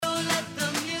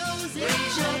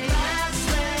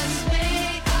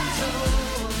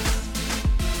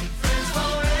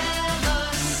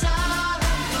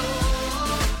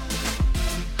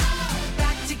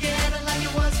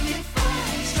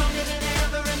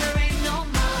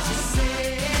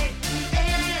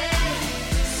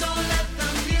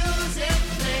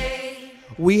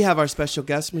We have our special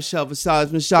guest, Michelle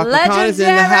Visage. Miss Chaka Kahn is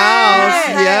in the house.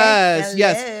 Yes,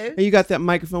 yes. And you got that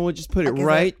microphone. We'll just put it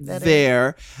right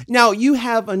there. Now, you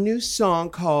have a new song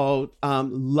called I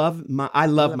Love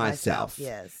Myself.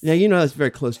 Yes. Now, you know that's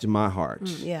very close to my heart.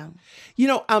 Yeah. You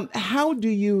know, how do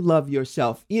you love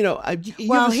yourself? You know,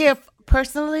 here,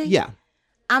 personally, yeah,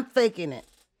 I'm faking it.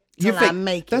 I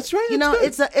make it. That's right. You know, good.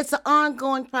 it's an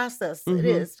ongoing process. Mm-hmm. It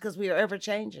is, because we are ever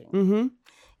changing. Mm-hmm.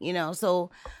 You know, so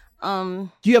do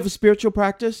you have a spiritual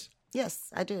practice? yes,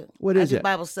 I do. What is I do it?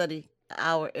 Bible study an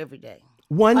hour every day.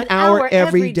 One hour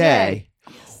every day.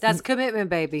 That's commitment,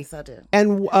 baby. Yes, I do.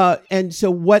 And so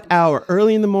what hour?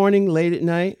 Early in the morning, late at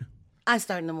night? I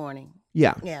start in the morning.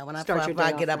 Yeah. Yeah, when I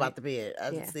get up out the bed,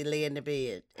 I lay in the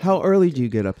bed. How early do you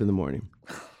get up in the morning?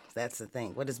 That's the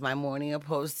thing. What is my morning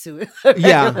opposed to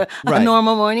Yeah, right. a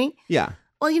normal morning? Yeah.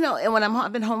 Well, you know, and when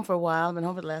I've been home for a while, I've been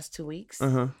home for the last 2 weeks.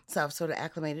 Uh-huh. So I've sort of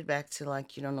acclimated back to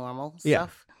normal Yeah.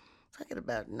 stuff. So I get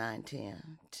about 9,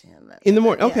 10, 11. In the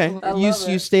morning. Yeah. Okay.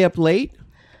 You stay up late?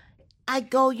 I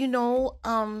go,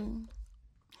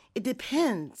 it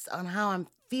depends on how I'm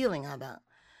feeling about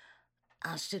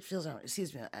shit feels wrong.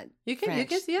 Excuse me. You can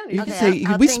say You can say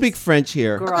we speak French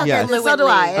here. Girl. Okay, Yes. so do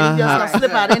I. And you just gonna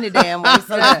slip out any damn way,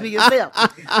 so to speak yourself.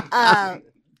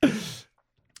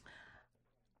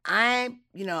 I,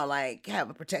 have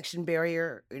a protection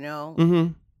barrier,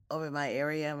 Mm-hmm. over my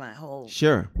area, my whole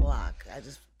Sure. block. I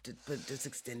just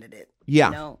extended it.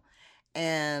 Yeah.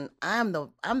 And I'm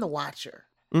the watcher.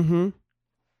 Mm-hmm. When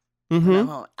Mm-hmm. I'm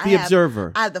home. The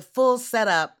observer. I have the full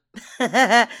setup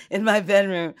in my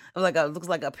bedroom. I'm looks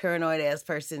like a paranoid ass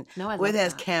person. No, I love with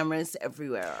has that. cameras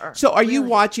everywhere. So are you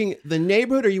watching the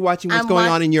neighborhood or are you watching what's going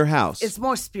on in your house? It's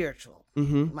more spiritual.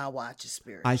 Mm-hmm. My watch is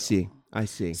spiritual. I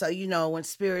see. So when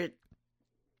spirit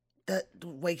that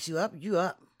wakes you up, you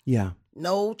up. Yeah.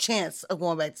 No chance of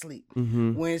going back to sleep.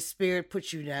 Mm-hmm. When spirit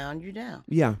puts you down, you're down.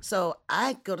 Yeah. So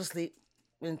I go to sleep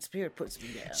when spirit puts me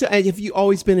down. So and have you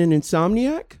always been an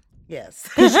insomniac? Yes.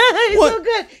 He's so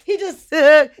good. He just,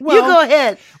 you Well, go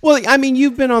ahead. Well, I mean,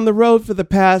 you've been on the road for the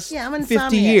past I'm an 50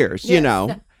 insomniac. years,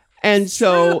 Yes. And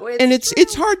so, true. and It's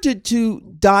it's hard to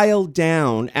dial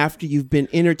down after you've been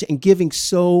entertained, giving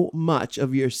so much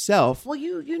of yourself. Well,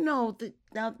 you know that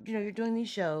now you're doing these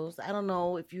shows. I don't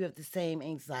know if you have the same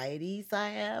anxieties I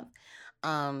have.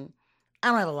 I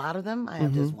don't have a lot of them. I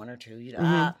have just one or two.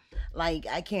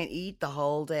 I can't eat the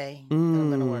whole day that I'm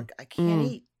going to work. I can't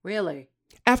eat. Really?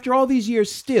 After all these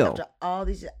years, still. After all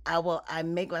these, I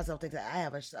make myself think that I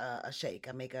have a shake.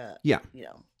 I make a Yeah.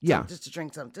 just to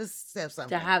drink something, just have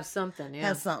something, To have something, yeah.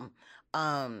 have something.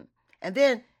 And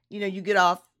then you get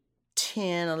off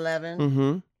 10, 11,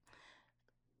 Mm-hmm.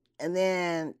 and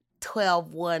then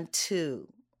 12, 1, 2.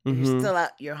 Mm-hmm. You're still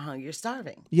out. You're hungry. You're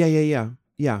starving.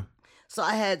 Yeah. So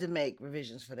I had to make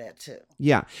revisions for that too.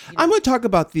 Yeah. I'm going to talk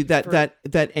about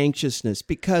that anxiousness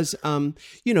because,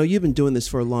 you've been doing this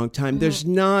for a long time. There's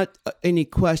not any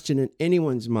question in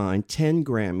anyone's mind, 10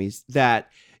 Grammys, that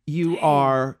you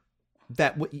are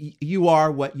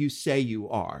what you say you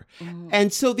are. Mm-hmm.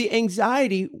 And so the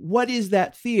anxiety, what is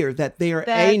that fear? That they are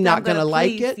not going to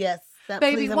like it? Yes.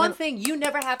 Baby, one thing you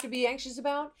never have to be anxious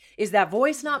about is that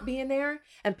voice not being there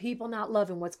and people not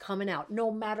loving what's coming out.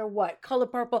 No matter what. Color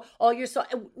Purple, all your songs,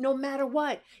 no matter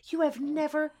what. You have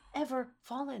never, ever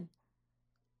fallen.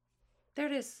 There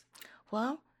it is.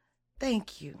 Well,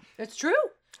 thank you. It's true.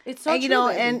 It's so and, true.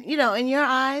 And in your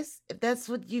eyes, if that's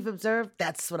what you've observed,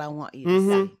 that's what I want you to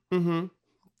say. Mm-hmm.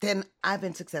 Then I've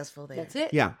been successful there. That's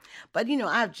it. Yeah.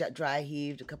 I've dry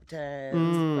heaved a couple times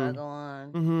before I go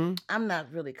on. Mm-hmm. I'm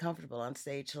not really comfortable on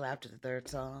stage till after the third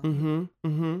song. Mm-hmm.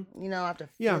 Mm-hmm. I have to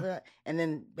feel that. And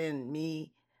then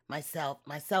myself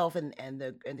and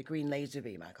the green laser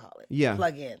beam, I call it. Yeah.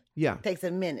 Plug in. Yeah. Takes a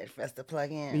minute for us to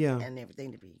plug in and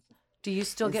everything to be. Do you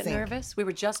still get insane. nervous? We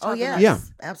were just talking yes. about Yeah.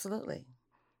 Absolutely.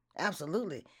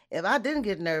 Absolutely. If I didn't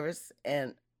get nervous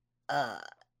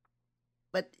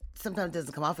but sometimes it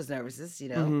doesn't come off as nervousness,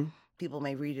 Mm-hmm. People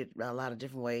may read it a lot of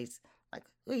different ways. Like,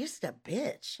 oh, you're just a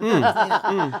bitch.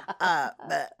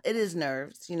 But it is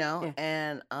nerves,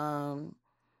 and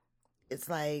it's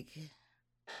like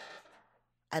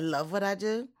I love what I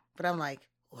do, but I'm like,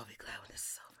 I'll be glad when this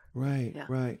is over. Right, Yeah.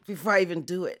 right. Before I even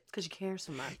do it. because you care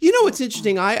so much. You know what's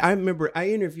interesting? I remember I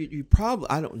interviewed you probably,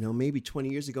 I don't know, maybe 20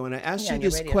 years ago, and I asked you on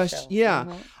your this radio question. show. Yeah.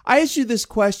 Mhm. I asked you this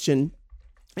question,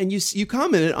 and you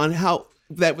commented on how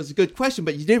that was a good question,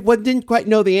 but you didn't quite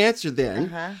know the answer then.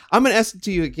 Uh-huh. I'm going to ask it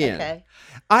to you again. Okay.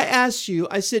 I asked you,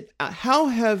 I said, how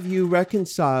have you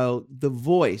reconciled the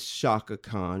voice Chaka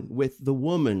Kahn with the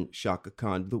woman Chaka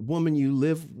Kahn, the woman you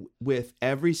live with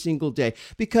every single day?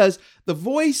 Because the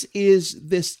voice is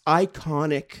this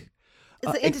iconic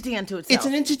It's an entity unto itself. It's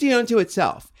an entity unto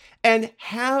itself. And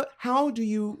how do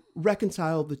you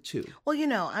reconcile the two? Well,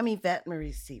 I'm Yvette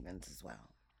Marie Stevens as well.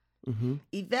 Mm-hmm.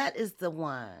 Yvette is the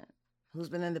one who's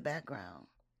been in the background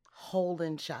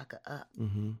holding Chaka up.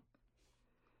 Mm-hmm.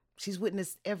 She's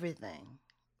witnessed everything,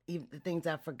 even the things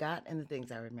I forgot and the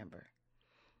things I remember.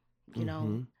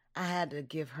 I had to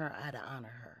honor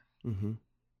her. Mm-hmm.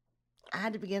 I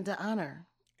had to begin to honor.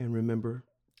 And remember?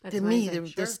 That's to amazing.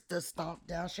 me, the stomped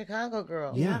down Chicago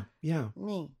girl. Yeah.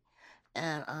 Me.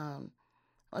 And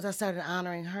once I started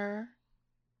honoring her,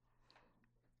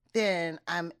 then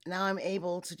I'm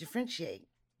able to differentiate.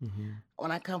 Mm-hmm.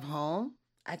 When I come home,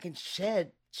 I can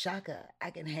shed Chaka.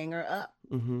 I can hang her up.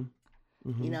 Mm-hmm.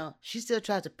 Mm-hmm. She still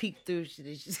tries to peek through.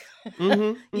 She's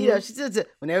Mm-hmm. she still,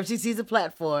 whenever she sees a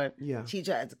platform, Yeah. she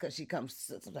tries to, because she comes,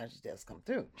 sometimes she does come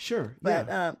through. Sure. But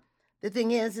yeah. the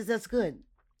thing is that's good.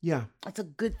 Yeah. That's a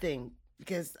good thing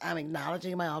because I'm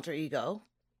acknowledging my alter ego.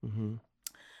 Mm-hmm.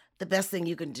 The best thing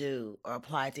you can do or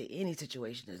apply to any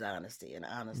situation is honesty, and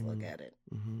honest look at it.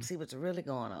 Mm-hmm. See what's really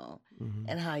going on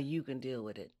and how you can deal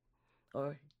with it.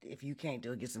 Or if you can't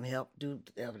do it, get some help. Do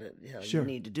whatever the hell you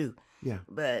need to do. Yeah.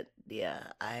 But yeah,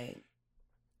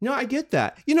 No, I get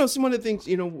that. Some of the things,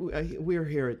 we're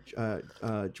here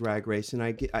at Drag Race,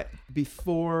 and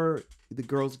before the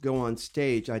girls go on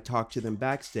stage, I talk to them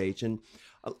backstage, and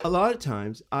a lot of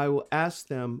times I will ask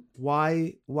them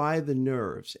why the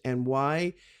nerves and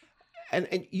why,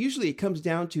 and usually it comes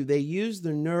down to they use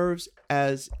the nerves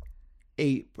as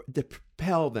to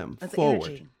propel them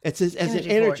forward. Energy. It's as an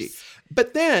energy. Force.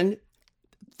 But then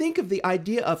think of the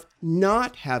idea of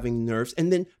not having nerves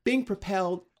and then being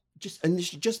propelled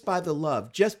just by the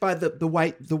love, just by the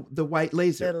white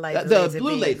laser, the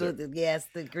blue laser. Yes,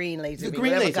 the green laser. The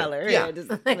green laser. Color. Yeah.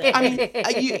 I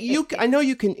mean, I know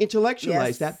you can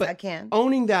intellectualize that, but I can.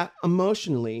 owning that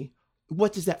emotionally,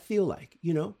 what does that feel like?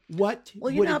 What?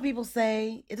 Well, you know how people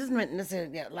say it doesn't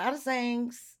necessarily. A lot of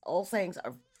sayings, old sayings,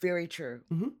 are very true.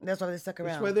 Mm-hmm. That's why they stuck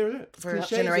around. That's why they're for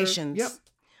generations. Yep.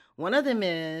 One of them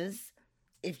is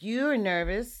if you're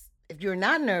nervous, if you're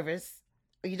not nervous,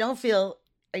 or you don't feel,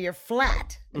 or you're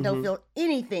flat and don't feel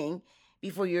anything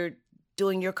before you're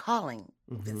doing your calling,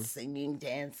 singing,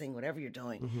 dancing, whatever you're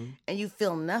doing, and you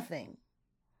feel nothing,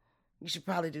 you should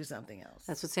probably do something else.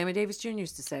 That's what Sammy Davis Jr.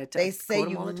 used to say. They say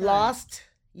you've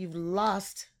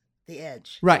lost the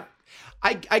edge. Right.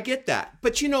 I get that.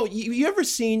 But you ever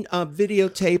seen a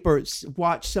videotape or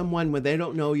watch someone when they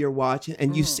don't know you're watching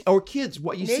and you see, or kids,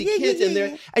 see kids in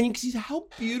there and you can see how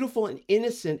beautiful and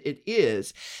innocent it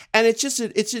is. And it's just,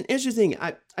 it's an interesting,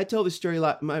 I tell this story a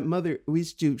lot. My mother, we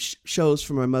used to do shows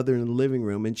for my mother in the living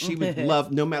room and she would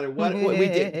love, no matter what we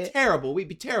did, we'd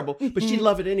be terrible, but she'd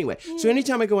love it anyway. So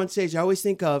anytime I go on stage, I always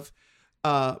think of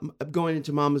going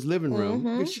into Mama's living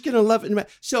room. She's gonna love it.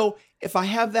 So if I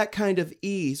have that kind of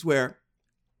ease where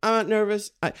I'm not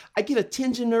nervous, I get a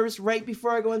tinge of nervous right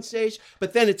before I go on stage,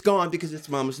 but then it's gone because it's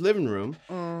Mama's living room.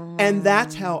 And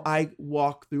that's how I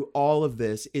walk through all of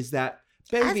this, is that,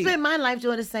 baby, I spent my life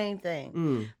doing the same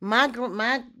thing.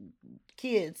 My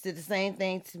kids did the same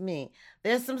thing to me.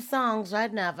 There's some songs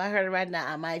right now, if I heard it right now,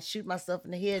 I might shoot myself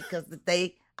in the head because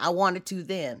I wanted to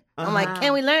then. I'm like,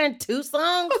 can we learn 2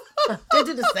 songs? They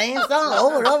do the same song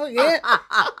over and over again.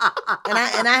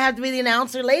 And I have to be the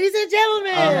announcer, ladies and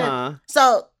gentlemen.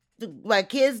 So my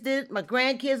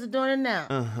grandkids are doing it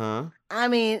now. I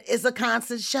mean, it's a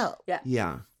constant show.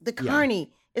 Yeah. The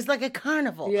carny, it's like a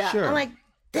carnival. Yeah. Sure. I'm like,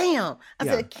 damn. I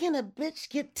said, can a bitch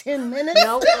get 10 minutes?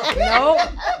 No.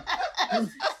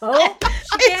 Oh,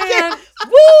 she can.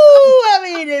 Woo! I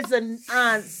mean, it's a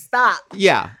non-stop.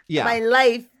 Yeah. My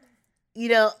life,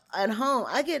 at home,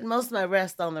 I get most of my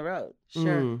rest on the road.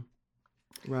 Sure.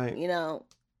 Right. And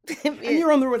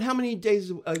you're on the road how many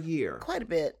days a year? Quite a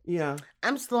bit. Yeah.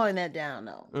 I'm slowing that down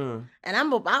though. And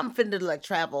I'm finna to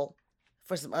travel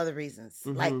for some other reasons,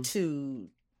 like to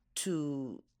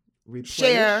Replenish.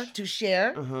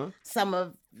 share some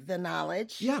of the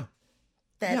knowledge that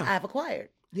I've acquired.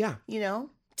 Yeah.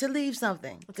 To leave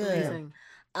something. That's good. amazing.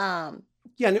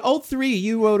 Yeah, in 2003,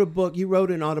 you wrote a book. You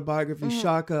wrote an autobiography,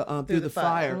 Chaka, Through the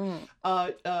Fire.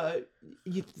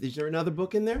 Is there another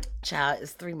book in there? Child,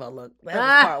 it's 3 more. Look, that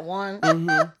was part 1.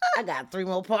 I got 3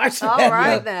 more parts. All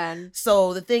right, then.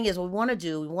 So the thing is, we want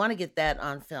to get that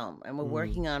on film, and we're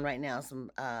working on right now some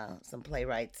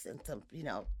playwrights and some,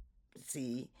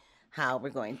 see how we're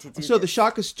going to do. So the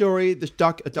Chaka story, the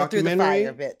documentary. Through the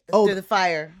Fire bit. Through the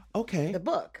Fire. Okay. The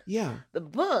book. Yeah. The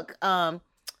book.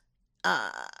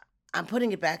 I'm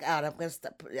putting it back out.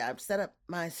 I've set up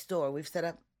my store. We've set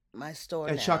up my store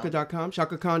at now. Chaka.com,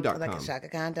 ChakaKahn.com. Like at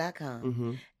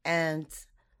ChakaKahn.com. And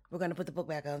we're going to put the book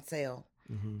back on sale.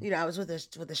 I was with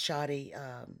a shoddy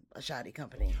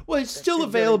company. Well, it's still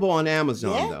available on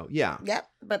Amazon, though. Yeah. Yep.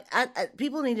 But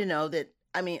people need to know that.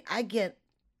 I mean, I get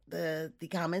the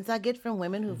comments I get from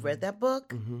women who've read that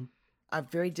book are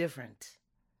very different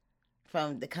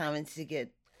from the comments you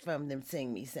get from them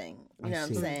seeing me sing. You know what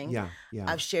I'm saying? Yeah. Yeah.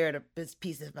 I've shared a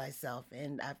piece of myself,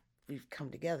 and we've come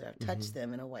together. I've touched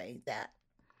them in a way that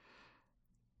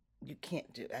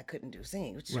I couldn't do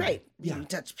singing, which is great. You can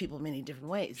touch people many different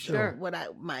ways. Sure.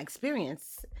 So my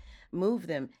experience moved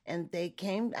them, and they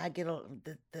came. I get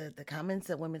the comments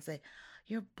that women say,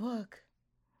 your book,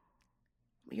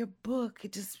 it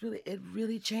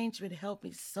really changed me. It helped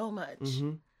me so much.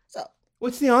 So.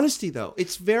 What's the honesty, though?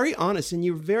 It's very honest, and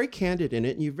you're very candid in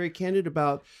it, and you're very candid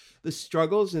about the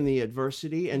struggles and the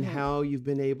adversity and how you've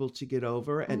been able to get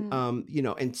over and,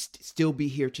 and still be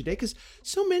here today. Because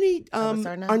so many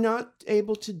are not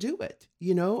able to do it.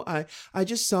 I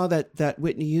just saw that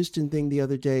Whitney Houston thing the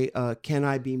other day. Can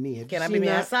I Be Me? Can I Be Me?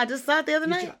 I just saw it the other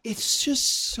night. It's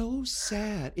just so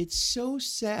sad. It's so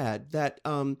sad that,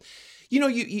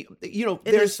 it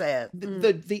there's is sad.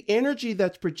 The energy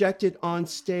that's projected on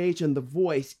stage and the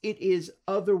voice, it is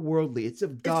otherworldly. It's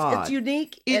of God. It's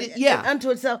unique and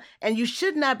unto itself. And you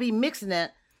should not be mixing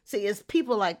that. See, it's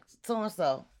people like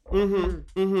so-and-so,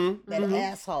 that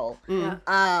asshole,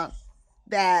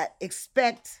 that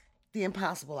expect the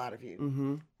impossible out of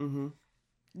you.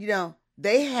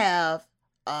 They have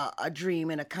a dream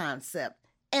and a concept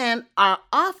and are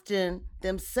often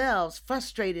themselves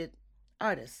frustrated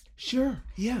artists. Sure,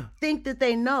 yeah. Think that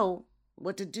they know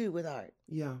what to do with art.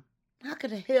 Yeah. How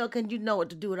the hell can you know what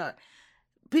to do with art?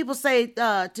 People say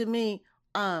to me,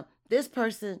 this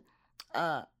person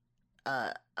sounds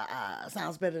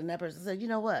better than that person. I said, you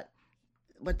know what?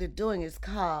 What they're doing is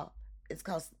they're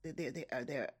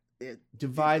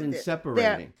divide and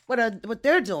separating. What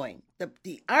they're doing,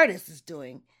 the artist is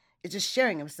doing, is just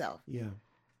sharing himself. Yeah.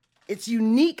 It's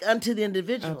unique unto the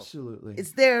individual. Absolutely.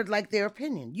 It's their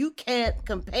opinion. You can't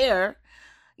compare,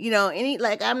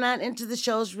 I'm not into the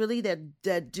shows really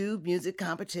that do music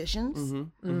competitions.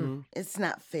 It's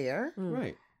not fair.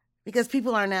 Right. Because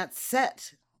people are not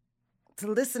set to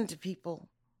listen to people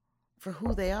for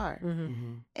who they are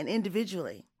and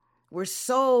individually. We're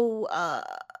so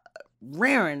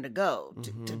raring to go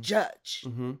to judge,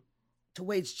 to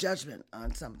wage judgment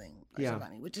on something or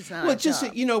somebody, which is not. Well, just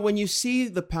when you see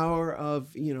the power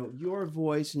of your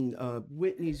voice and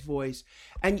Whitney's voice,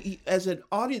 and as an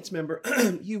audience member,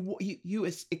 you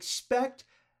expect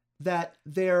that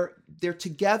their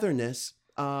togetherness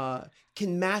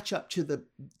can match up to the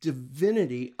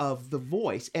divinity of the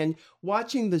voice. And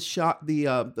watching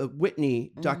the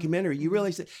Whitney documentary, you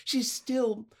realize that she's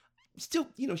still,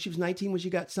 she was 19 when she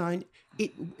got signed.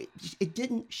 She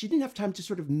didn't have time to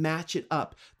sort of match it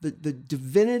up, the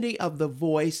divinity of the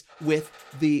voice with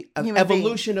the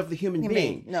evolution of the human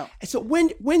being. No. So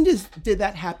when did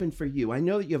that happen for you? I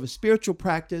know that you have a spiritual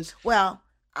practice. Well,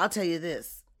 I'll tell you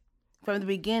this. From the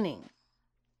beginning,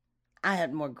 I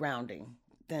had more grounding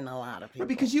than a lot of people.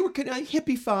 Because you were kind of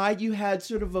hippified. You had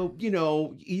sort of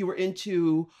you were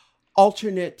into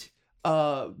alternate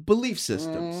belief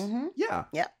systems. Yeah.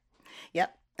 Yep.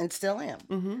 And still am.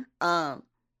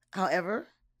 However,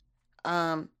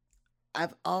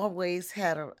 I've always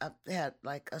had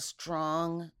a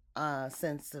strong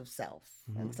sense of self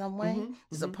in some way.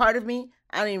 There's a part of me,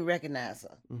 I don't even recognize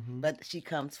her, but she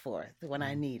comes forth when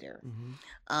I need her.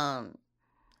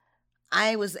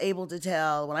 I was able to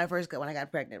tell when I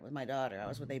got pregnant with my daughter, I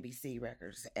was with ABC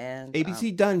Records and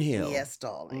ABC Dunhill. Yes,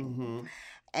 darling.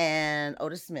 And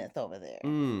Otis Smith over there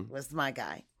was my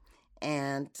guy.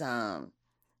 And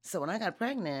so when I got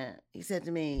pregnant, he said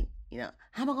to me, how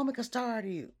am I gonna make a star out of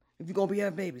you if you're gonna be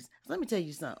having babies? So let me tell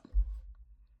you something.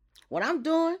 What I'm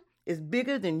doing is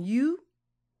bigger than you,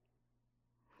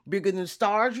 bigger than the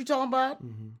stars you talking about.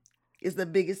 It's the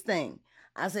biggest thing.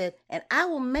 I said, and I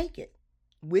will make it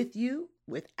with you,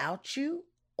 without you,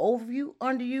 over you,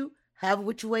 under you, however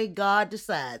which way God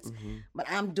decides. But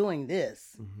I'm doing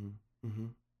this.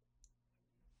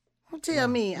 Don't tell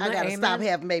me I gotta stop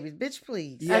having babies, bitch,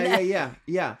 please.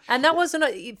 Yeah. And that wasn't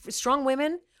strong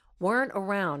women weren't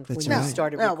around when you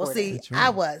started recording. Well, see, right. I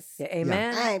was. Yeah,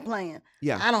 amen. I ain't playing.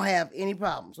 Yeah. I don't have any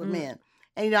problems with men.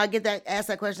 And I get asked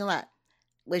that question a lot.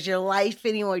 Was your life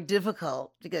any more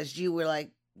difficult because you were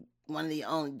like one of the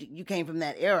only? You came from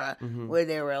that era where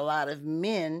there were a lot of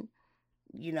men,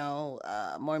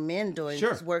 more men doing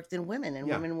this work than women, and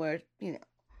women were,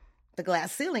 the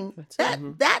glass ceiling.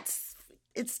 That's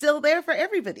it's still there for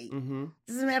everybody.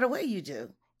 Doesn't matter what you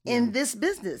do in this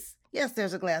business. Yes,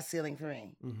 there's a glass ceiling for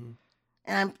me,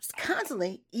 and I'm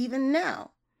constantly, even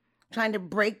now, trying to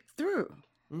break through.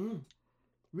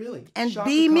 Really? And Chaka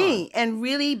be Kahn. me and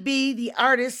really be the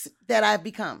artist that I've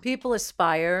become. People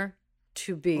aspire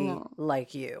to be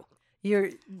like you.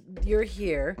 You're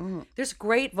here. There's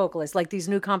great vocalists like these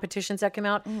new competitions that come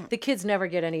out. The kids never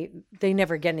get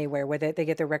anywhere with it. They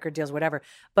get their record deals, whatever.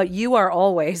 But you are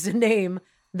always a name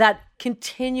that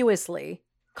continuously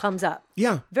comes up.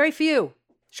 Yeah. Very few.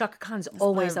 Chaka Khan's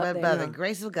always up there. By the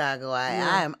grace of God,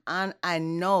 I am on. I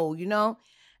know,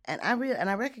 and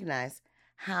I recognize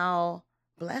how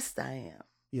blessed I am.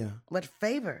 Yeah. What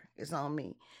favor is on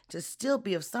me to still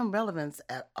be of some relevance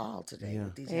at all today. Yeah.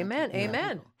 With these young Amen. people.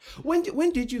 Amen.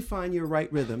 When did you find your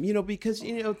right rhythm? Because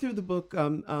through the book,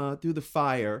 through the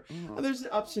fire, there's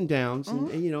ups and downs,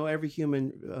 and every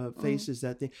human faces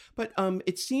that thing. But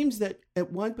it seems that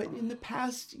but in the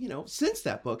past, since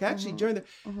that book, actually during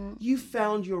you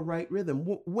found your right rhythm.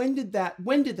 When did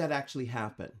that actually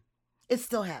happen? It's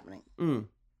still happening.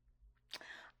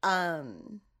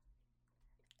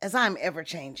 As I'm ever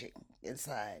changing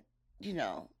inside,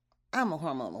 I'm a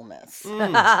hormonal mess.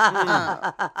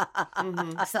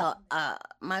 So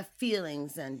my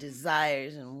feelings and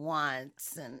desires and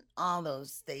wants and all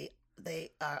those, they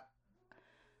are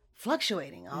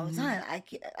fluctuating all the time.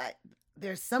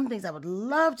 There's some things I would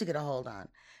love to get a hold on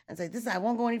and say, I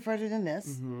won't go any further than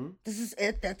this. This is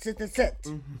it. That's it. That's it.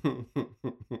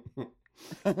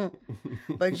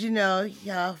 But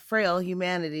how frail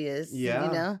humanity is.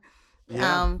 Yeah.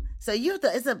 Yeah. So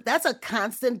that's a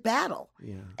constant battle.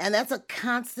 Yeah. And that's a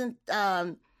constant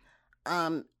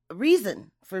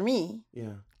reason for me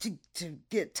to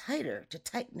get tighter, to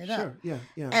tighten it up. Yeah.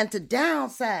 And to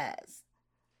downsize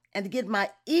and to get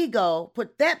my ego,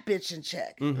 put that bitch in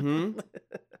check.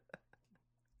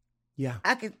 Yeah.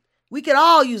 We could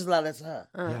all use love as her.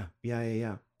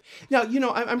 Yeah. Now,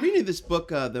 I'm reading this book,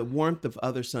 The Warmth of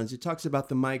Other Suns. It talks about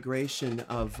the migration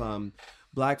of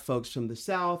Black folks from the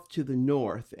South to the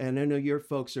North. And I know your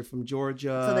folks are from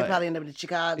Georgia. So they probably end up in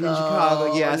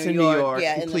Chicago. Yes, in New York,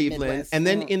 yeah, in in Cleveland. Midwest. And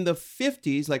then in the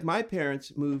 50s, like my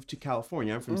parents moved to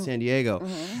California. I'm from San Diego.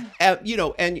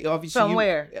 And obviously... From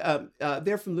where?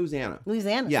 They're from Louisiana.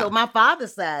 Louisiana. Yeah. So my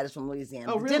father's side is from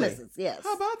Louisiana. Oh, really? Genesis, yes.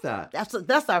 How about that?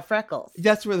 That's our freckles.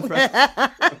 That's where the freckles...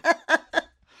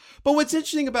 But what's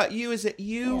interesting about you is that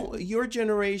your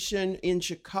generation in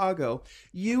Chicago,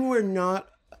 you were not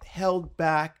held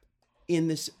back in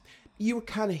this. You were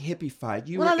kind of hippified.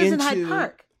 I lived in Hyde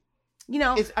Park.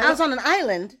 I was on an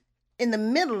island in the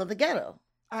middle of the ghetto.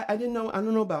 I didn't know. I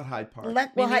don't know about Hyde Park.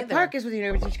 Hyde Park is where the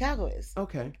University of Chicago is.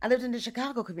 Okay. I lived in the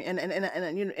Chicago community, in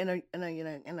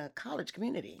a college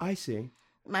community. I see.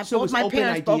 Both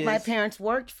my parents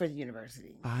worked for the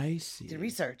university. I see. Did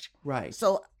research. Right.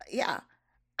 So yeah.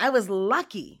 I was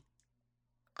lucky.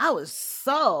 I was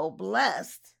so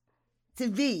blessed to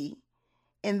be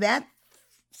in that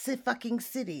fucking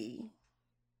city.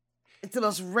 It's the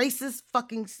most racist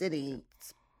fucking city.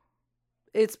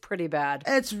 It's pretty bad.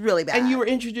 It's really bad. And you were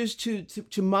introduced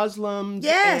to Muslims.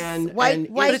 Yes, and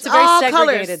white, but it's a very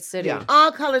segregated colors, city. Yeah.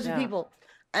 All colors of people.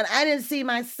 And I didn't see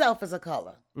myself as a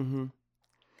color.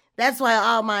 That's why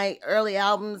all my early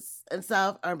albums and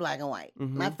stuff are black and white.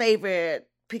 My favorite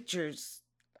pictures.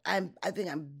 I think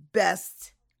I'm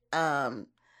best. The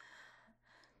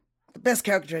best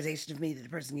characterization of me that the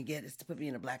person can get is to put me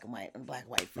in a black and white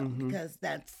film because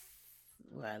that's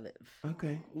where I live.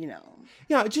 Okay.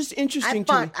 Yeah, it's just interesting.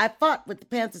 I fought with the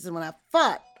Panthers, and when I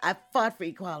fought for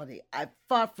equality. I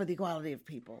fought for the equality of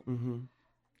people. You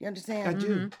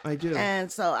understand? I do.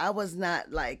 And so I was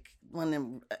not like one of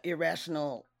them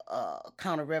irrational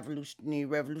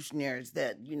revolutionaries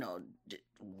that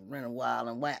run wild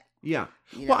and whack. Yeah.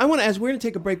 Well, I want to ask, we're going to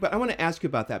take a break, but I want to ask you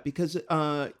about that because,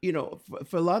 for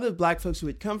a lot of Black folks who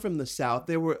had come from the South,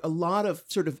 there were a lot of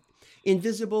sort of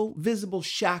visible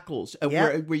shackles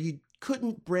where you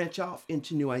couldn't branch off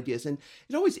into new ideas. And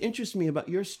it always interests me about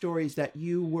your stories that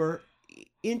you were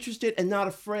interested and not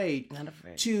afraid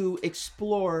to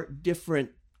explore different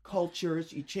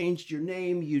cultures. You changed your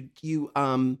name. You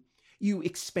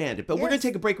expanded. But we're going to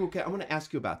take a break. I want to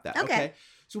ask you about that. Okay.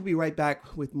 So we'll be right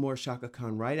back with more Chaka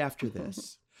Kahn right after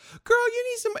this. Girl,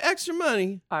 you need some extra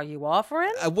money. Are you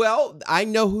offering? Well, I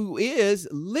know who is.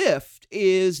 Lyft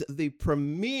is the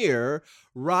premier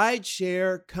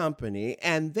rideshare company,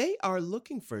 and they are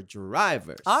looking for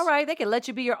drivers. All right, they can let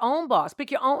you be your own boss,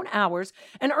 pick your own hours,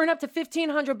 and earn up to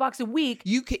 $1,500 a week.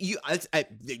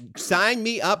 Sign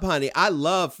me up, honey. I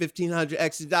love $1,500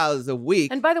 extra dollars a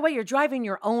week. And by the way, you're driving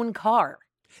your own car.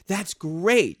 That's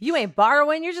great. You ain't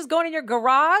borrowing. You're just going in your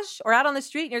garage or out on the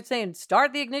street and you're saying,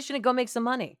 start the ignition and go make some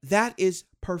money. That is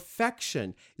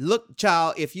perfection. Look,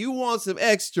 child, if you want some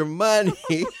extra money,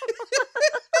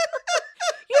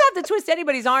 don't have to twist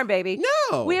anybody's arm, baby.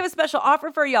 No. We have a special offer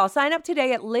for y'all. Sign up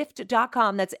today at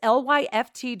lyft.com. That's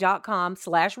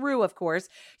lyft.com/Rue, of course.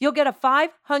 You'll get a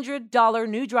 $500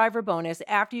 new driver bonus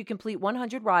after you complete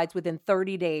 100 rides within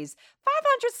 30 days.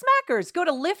 500 smackers. Go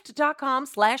to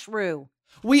lyft.com/Rue.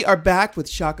 We are back with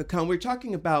Chaka Kahn. We're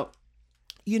talking about,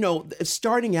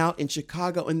 starting out in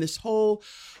Chicago and this whole,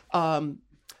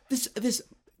 this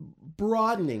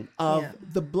broadening of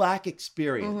the Black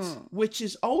experience, which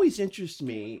has always interested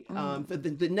me. For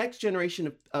the next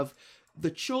generation of the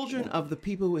children of the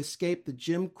people who escaped the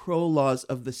Jim Crow laws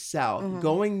of the South,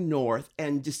 going north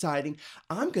and deciding,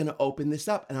 I'm going to open this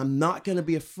up and I'm not going to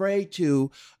be afraid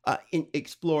to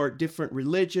explore different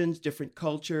religions, different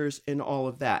cultures, and all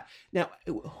of that. Now,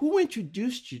 who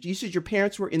introduced you? You said your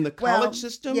parents were in the college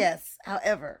system? Yes.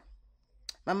 However,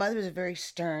 my mother was a very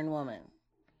stern woman.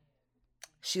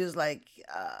 She was like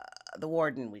the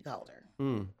warden, we called her.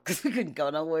 Because we couldn't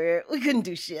go nowhere. We couldn't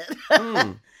do shit.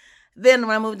 Then when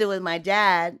I moved in with my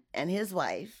dad and his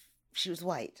wife, she was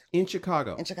white. In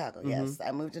Chicago? In Chicago, yes.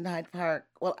 I moved into Hyde Park.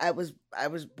 Well, I was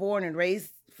born and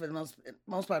raised for the most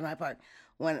part in Hyde Park.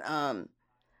 When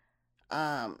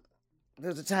there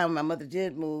was a time when my mother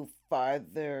did move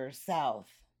farther south.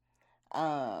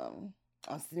 On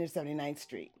near 79th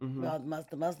Street. Well,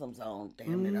 the Muslims own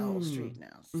damn near the whole street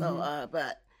now. So,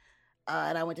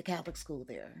 and I went to Catholic school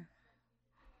there.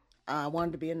 I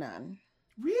wanted to be a nun.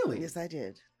 Really? Yes, I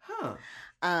did. Huh.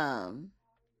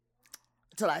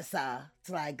 Till I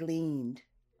gleaned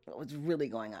what was really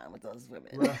going on with those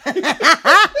women. Right.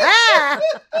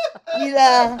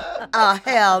 Oh,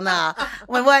 hell nah.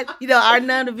 When our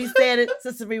nun would be standing,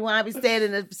 Sister Rewind would be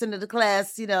standing in the center of the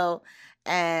class,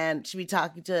 and she'd be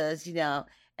talking to us, and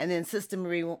then Sister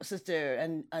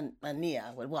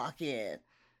Ania would walk in,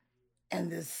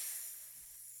 and this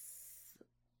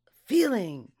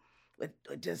feeling would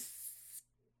just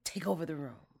take over the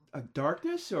room. A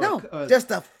darkness? Or No,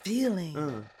 just a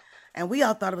feeling. And we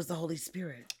all thought it was the Holy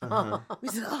Spirit. We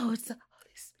said, oh, it's the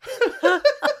Holy Spirit.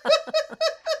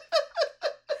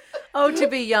 Oh, to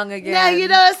be young again. Yeah, you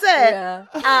know what I'm saying?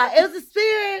 Yeah. It was the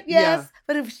Spirit, yes. Yeah.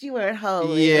 But if she weren't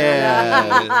holy.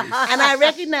 Yes. And I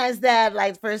recognized that,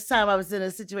 like, first time I was in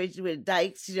a situation with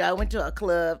dykes. I went to a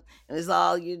club. It was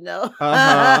all, female.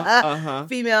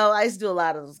 I used to do a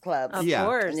lot of those clubs. Of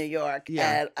course. In New York.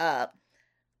 Yeah. And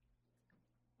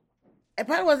it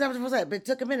probably wasn't ever supposed to, but it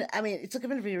took a minute. I mean, it took a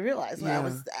minute for you to realize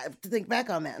to think back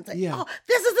on that and say, oh,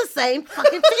 this is the same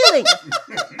fucking feeling.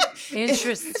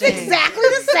 Interesting. It's exactly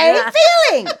the same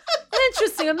feeling.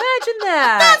 Interesting. Imagine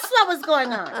that. That's what was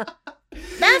going on.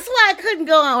 That's why I couldn't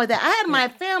go on with that. I had my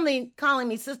family calling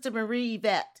me Sister Marie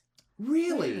Yvette.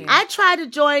 Really? I tried to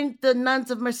join the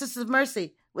Nuns of Sisters of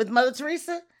Mercy with Mother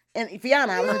Teresa in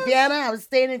Vienna. I was in Vienna. I was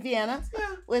staying in Vienna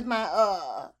with my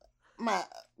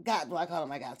I call her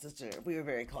my god sister. We were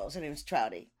very close. Her name was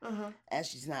Trouty. And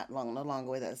she's no longer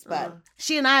with us. But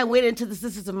she and I went into the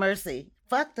Sisters of Mercy.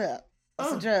 Fucked up.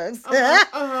 Some drugs.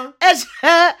 And she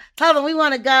told them we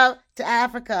want to go to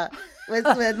Africa with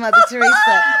Mother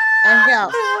Teresa and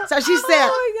help. So she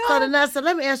said, so the nun said,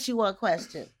 let me ask you one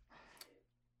question.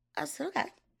 I said, okay.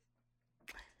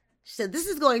 She said, this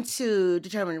is going to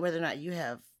determine whether or not you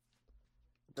have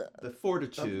the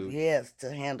fortitude. Yes,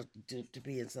 to handle, to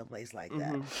be in some place like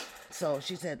that. So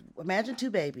she said, imagine two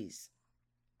babies.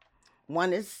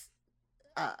 One is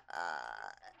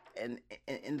in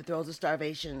the throes of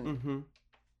starvation.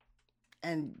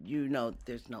 And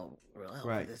there's no real help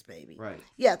for this baby. Right.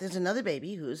 Yeah, there's another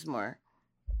baby who's more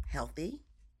healthy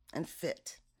and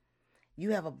fit. You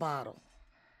have a bottle.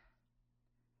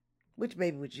 Which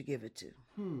baby would you give it to?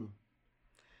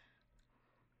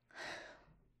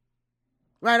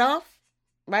 Right off,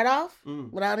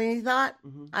 without any thought,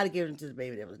 I'd have given it to the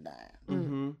baby that was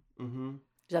dying. Is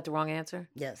that the wrong answer?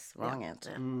 Yes, wrong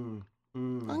answer.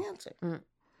 Wrong answer. Mm.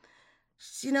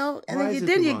 And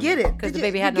then you get it. Because the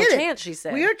baby had no chance, she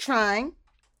said. They're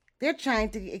trying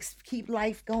to keep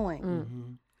life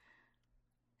going.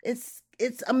 It's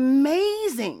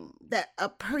amazing that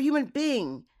a human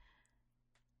being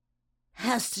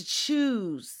has to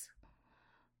choose.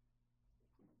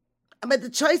 But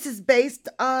the choice is based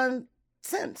on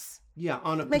sense. Yeah,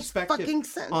 on a makes perspective. Fucking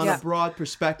sense. On a broad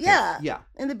perspective. Yeah.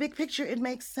 In the big picture, it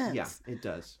makes sense. Yeah, it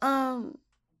does.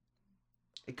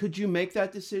 Could you make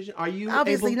that decision? Are you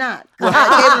obviously able... not? Because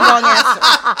I gave the wrong answer.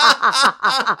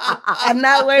 I'm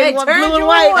not wearing one blue and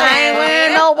white. I ain't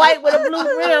wearing no white with a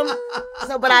blue rim.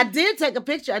 So, but I did take a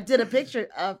picture. I did a picture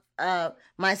of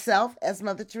myself as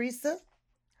Mother Teresa.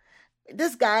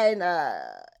 This guy in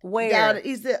where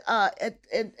he's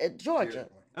at Georgia.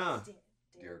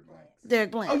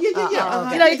 Derek Blank. Oh,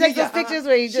 yeah. You know, he takes those pictures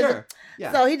where he just. Sure.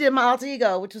 Yeah. So he did my alter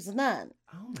ego, which was a nun.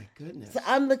 Oh, my goodness. So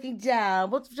I'm looking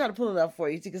down. We'll try to pull it up for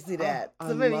you so you can see that. I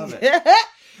So love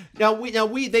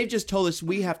it. They've just told us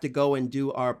we have to go and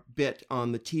do our bit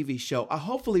on the TV show.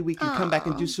 Hopefully we can come back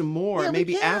and do some more,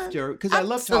 maybe after, because I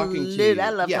love talking to you. I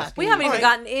love talking to you. We haven't even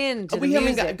gotten into the music.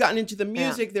 We haven't gotten into the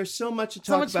music. Yeah. There's so much to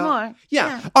talk about. So much more.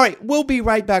 Yeah. All right. We'll be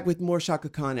right back with more Chaka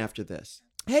Kahn after this.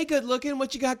 Hey, good looking.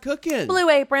 What you got cooking? Blue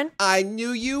Apron. I knew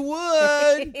you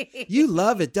would. You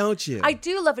love it, don't you? I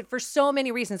do love it for so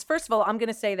many reasons. First of all, I'm going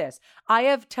to say this. I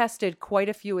have tested quite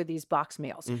a few of these box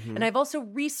meals, and I've also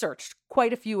researched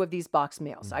quite a few of these box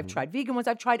meals. I've tried vegan ones.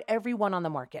 I've tried every one on the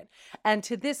market. And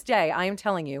to this day, I am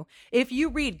telling you, if you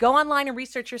go online and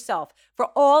research yourself, for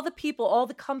all the people, all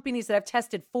the companies that have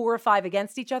tested 4 or 5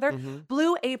 against each other,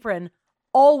 Blue Apron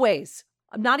always,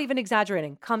 I'm not even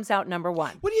exaggerating, comes out number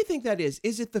 1. What do you think that is?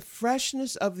 Is it the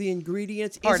freshness of the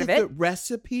ingredients? Part is of it it. the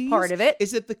recipes? Part of it.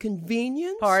 Is it the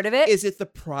convenience? Part of it. Is it the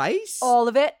price? All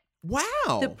of it.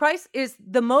 Wow. The price is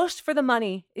the most for the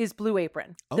money is Blue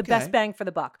Apron. The best bang for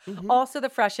the buck. Also the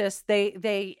freshest.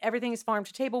 They everything is farm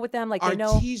to table with them. Like they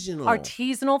know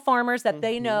artisanal farmers that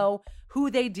they know who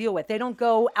they deal with. They don't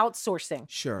go outsourcing.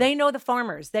 Sure. They know the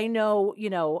farmers. They know,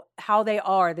 how they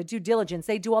are, the due diligence.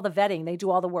 They do all the vetting. They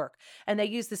do all the work. And they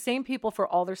use the same people for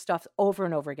all their stuff over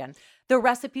and over again. The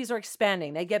recipes are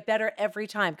expanding. They get better every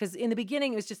time. Because in the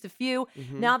beginning, it was just a few.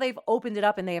 Now they've opened it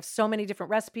up and they have so many different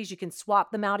recipes. You can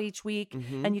swap them out each week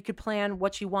and you could plan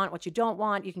what you want, what you don't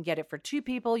want. You can get it for 2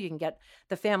 people. You can get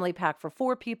the family pack for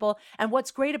 4 people. And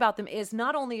what's great about them is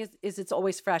not only is it's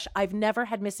always fresh, I've never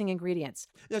had missing ingredients.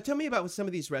 Now, tell me about some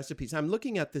of these recipes. I'm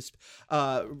looking at this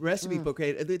recipe book.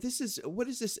 What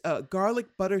is this? Garlic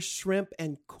butter shrimp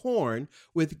and corn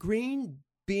with green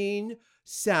bean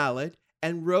salad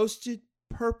and roasted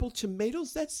purple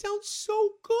tomatoes. That sounds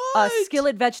so good.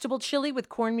 Skillet vegetable chili with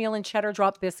cornmeal and cheddar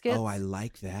drop biscuits. Oh, I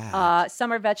like that.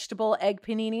 Summer vegetable egg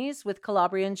paninis with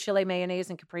Calabrian chile mayonnaise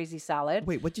and caprese salad.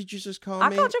 Wait, what did you just call me?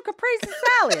 I called you caprese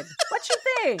salad. What you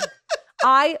think?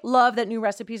 I love that new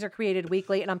recipes are created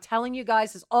weekly. And I'm telling you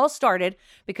guys, this all started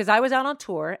because I was out on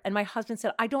tour and my husband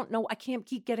said, I don't know, I can't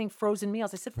keep getting frozen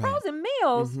meals. I said, frozen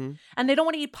meals? And they don't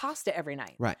want to eat pasta every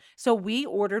night. Right. So we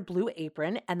ordered Blue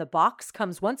Apron and the box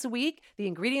comes once a week. The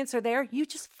ingredients are there. You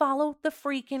just follow the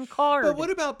freaking card. But what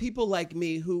about people like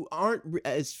me who aren't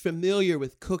as familiar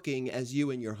with cooking as you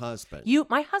and your husband?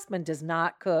 My husband does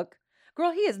not cook.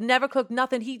 Girl, he has never cooked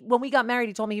nothing. When we got married,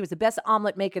 he told me he was the best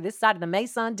omelet maker this side of the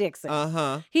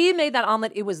Mason-Dixon. He made that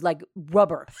omelet. It was like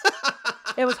rubber.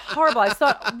 It was horrible. I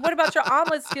thought, what about your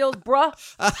omelet skills, bruh?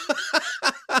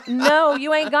 No,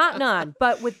 you ain't got none.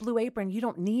 But with Blue Apron, you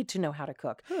don't need to know how to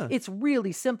cook. It's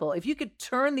really simple. If you could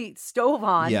turn the stove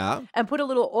on and put a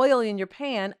little oil in your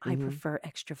pan, I prefer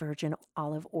extra virgin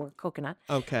olive or coconut.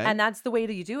 Okay. And that's the way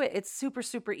that you do it. It's super,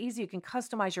 super easy. You can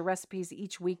customize your recipes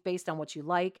each week based on what you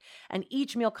like. And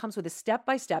each meal comes with a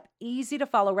step-by-step, easy to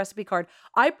follow recipe card.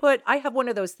 I have one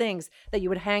of those things that you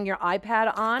would hang your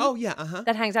iPad on. Oh, yeah.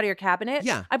 That hangs out of your cabinet.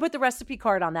 Yeah. I put the recipe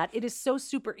card on that. It is so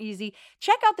super easy.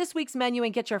 Check out this week's menu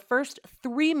and get your first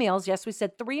 3 meals. Yes, we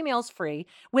said 3 meals free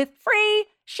with free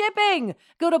shipping.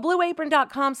 Go to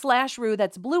blueapron.com/Ru.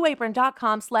 That's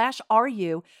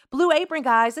blueapron.com/RU. Blue Apron,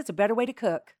 guys, it's a better way to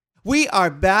cook. We are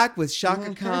back with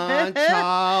Chaka Kahn,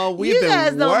 child. We've you been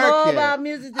guys know more working. about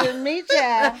music than me,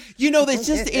 child.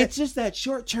 It's just that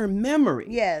short-term memory.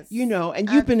 Yes. And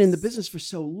you've been in the business for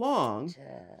so long.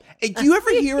 Do you ever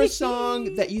hear a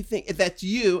song that you think that's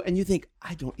you, and you think,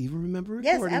 I don't even remember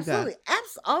recording absolutely. that?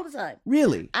 All the time.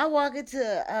 Really? I walk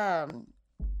into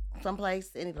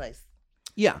someplace, any place.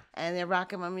 Yeah. And they're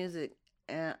rocking my music,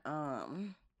 and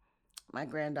my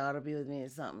granddaughter will be with me or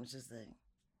something. She's like,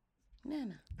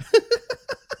 Nana,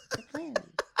 they're playing me.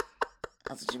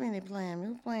 I said, what you mean they're playing me?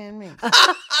 Who's playing me? Like,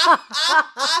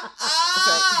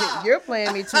 you're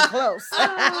playing me too close.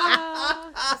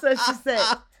 So she said,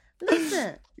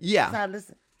 listen. Yeah. So I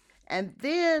listen. And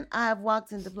then I've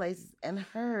walked into places and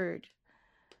heard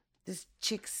this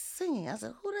chick singing. I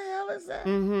said, who the hell is that?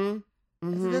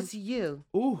 I said, that's you.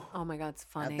 Ooh. Oh my God, it's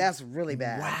funny. That's really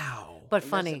bad. Wow. But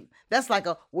funny. That's like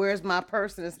a where's my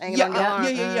purse and it's hanging on your arm.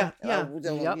 Yeah.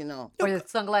 Yep. You know. Or the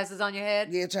sunglasses on your head.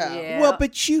 Yeah, child. Yeah. Well,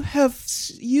 but you have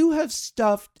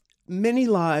stuffed many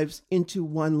lives into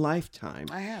one lifetime.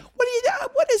 I have. What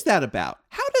is that about?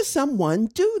 How does someone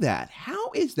do that?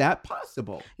 How is that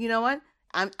possible? You know what?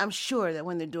 I'm sure that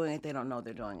when they're doing it, they don't know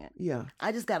they're doing it. Yeah.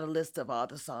 I just got a list of all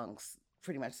the songs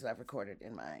pretty much that I've recorded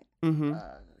in my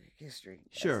history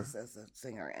as a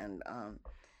singer. And I'm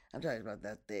talking about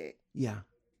that thing. Yeah.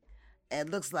 And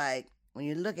it looks like when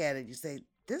you look at it, you say,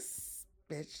 this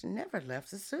bitch never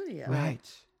left the studio.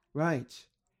 Right.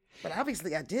 But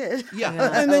obviously I did. Yeah,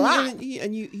 and then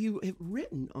you have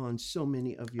written on so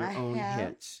many of your own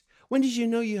hits. When did you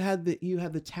know you had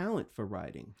the talent for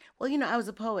writing? Well, I was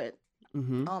a poet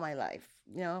all my life.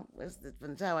 From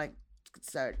the time I could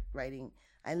start writing,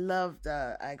 I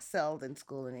excelled in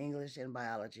school in English and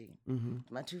biology,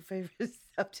 my two favorite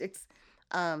subjects,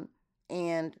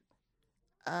 and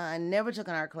I never took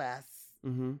an art class.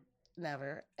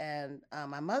 Never. And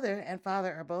my mother and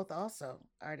father are both also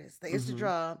artists. They used to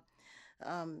draw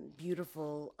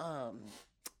beautiful,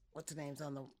 what's the names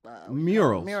on the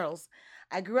murals. Murals.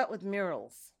 I grew up with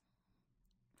murals,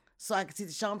 so I could see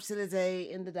the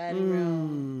Champs-Élysées in the dining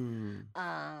room.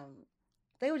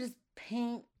 They would just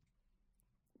paint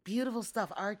beautiful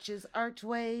stuff,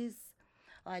 archways,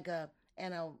 like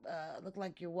look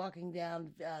like you're walking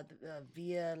down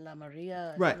Via La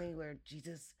Maria, or something where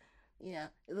Jesus. It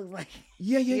looks like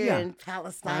you're in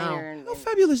Palestine. How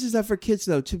fabulous is that for kids,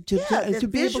 though, to be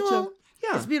visual, able to?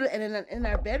 Yeah, it's beautiful. And in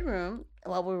our bedroom,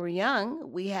 while we were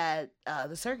young, we had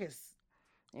the circus,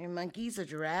 and monkeys, a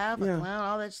giraffe, a clown,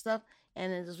 all that stuff.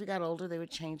 And then as we got older, they would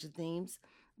change the themes.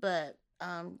 But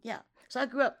so I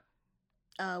grew up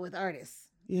with artists.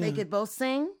 Yeah. They could both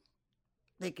sing.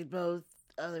 They could both.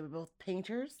 They were both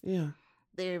painters. Yeah,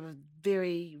 they were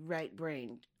very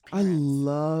right-brained. Parents. I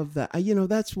love that.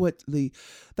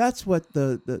 That's what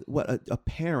a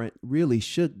parent really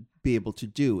should be able to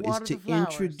do water is to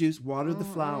introduce the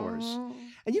flowers.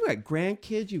 And you got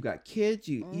grandkids, you got kids.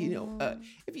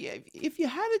 If you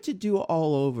had it to do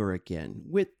all over again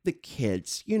with the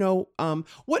kids,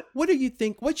 what do you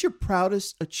think? What's your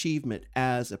proudest achievement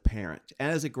as a parent,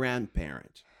 as a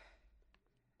grandparent?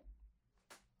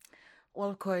 Well,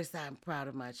 of course, I'm proud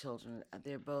of my children.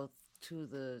 They're both two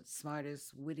of the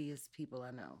smartest, wittiest people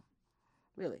I know.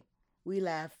 Really. We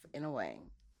laugh in a way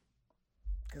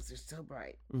because they're so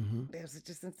bright. They have such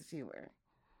a sense of humor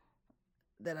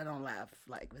that I don't laugh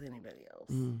like with anybody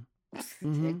else.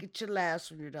 Get your laughs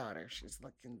from your daughter. She's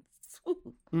looking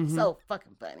so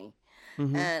fucking funny.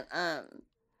 And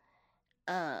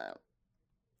I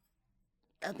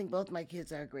think both my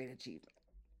kids are a great achievement.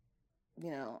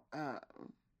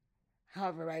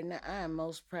 However, right now, I am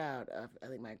most proud of, I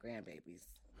think, my grandbabies.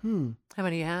 How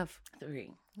many do you have?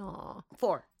 3. Aw.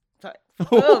 4. Sorry.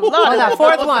 Oh, that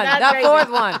fourth one. That fourth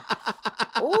one.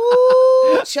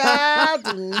 Ooh, child,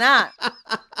 do not.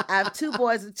 I have 2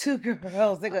 boys and 2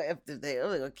 girls. They're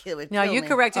gonna kill me. No, you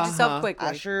corrected yourself quickly.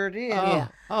 I sure did. Yeah.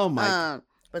 Oh my.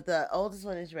 But the oldest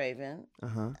one is Raven.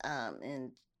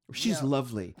 And she's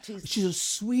lovely. She's a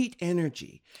sweet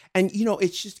energy. And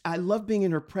it's just, I love being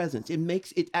in her presence.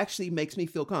 It actually makes me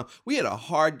feel calm. We had a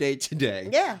hard day today.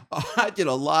 Yeah. I did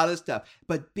a lot of stuff,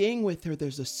 but being with her,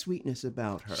 there's a sweetness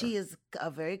about her. She is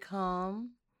a very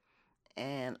calm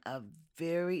and a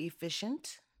very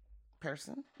efficient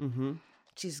person.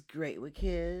 She's great with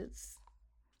kids.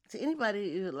 To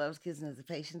anybody who loves kids and has the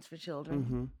patience for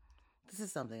children, this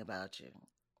is something about you,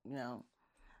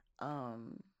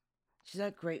 She's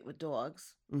not great with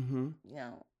dogs.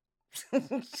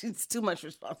 She's too much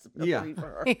responsibility for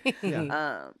her. But you're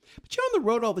on the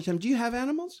road all the time. Do you have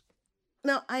animals?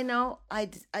 No, I know. I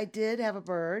did have a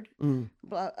bird,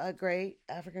 a gray,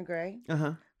 African gray,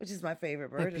 which is my favorite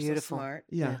bird. They're beautiful. So smart.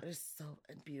 Yeah. They're so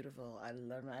beautiful. I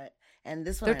love it. And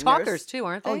this one, they're talkers too,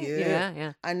 aren't they? Oh, yeah.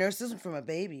 Yeah. I nursed this one from a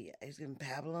baby. I was giving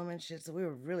pablum and shit, so we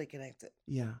were really connected.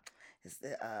 Yeah. It's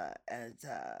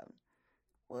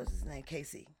what was his name?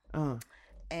 Casey.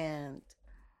 And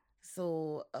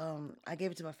so I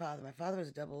gave it to my father. My father was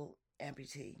a double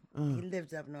amputee. He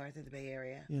lived up north in the Bay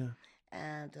Area. Yeah.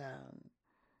 And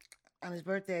on his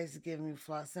birthday, he gave me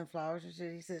sent flowers and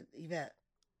shit. He said, Yvette,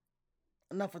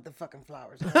 enough with the fucking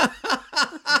flowers. So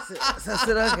I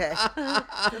said, okay.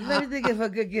 So let me think of a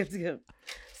good gift to give.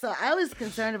 So I was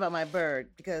concerned about my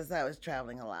bird because I was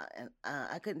traveling a lot. And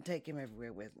I couldn't take him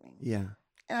everywhere with me. Yeah.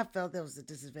 And I felt that was a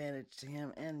disadvantage to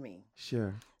him and me.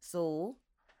 Sure. So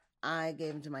I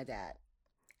gave him to my dad.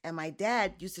 And my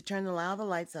dad used to turn all the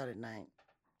lights out at night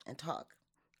and talk.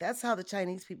 That's how the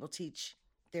Chinese people teach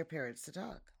their parents to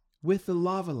talk. With the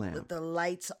lava lamp. With the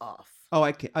lights off. Oh,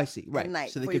 I see. Right. At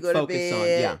night, so they before could you go focus to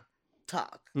bed, on,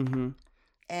 talk.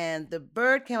 And the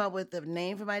bird came up with the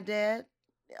name for my dad.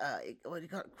 What do you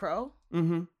call it? Crow?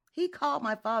 He called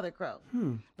my father Crow.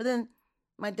 But then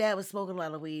my dad was smoking a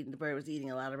lot of weed and the bird was eating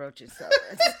a lot of roaches. So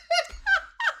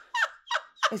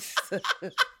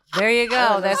there you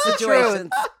go. That's the truth.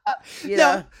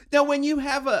 Now, when you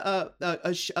have a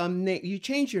name, you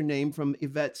change your name from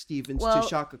Yvette Stevens to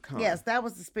Chaka Kahn. Yes, that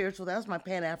was the spiritual. That was my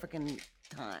Pan-African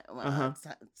time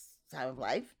of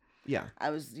life. Yeah.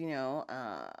 I was,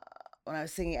 when I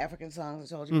was singing African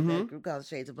songs, I told you with that group called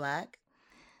Shades of Black.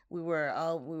 We were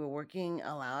working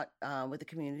a lot with the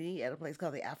community at a place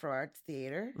called the Afro Arts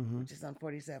Theater, which is on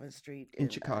 47th Street in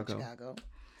Chicago.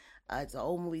 It's an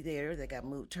old movie theater that got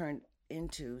turned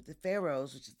into the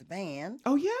Pharaohs, which is the band.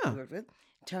 Oh yeah, we worked with,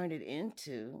 turned it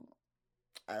into,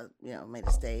 made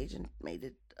a stage and made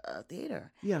it a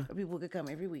theater. Yeah, where people could come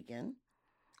every weekend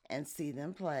and see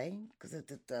them play because it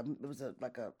was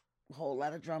like a whole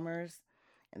lot of drummers,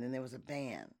 and then there was a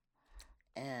band.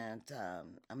 And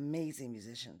amazing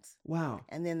musicians. Wow.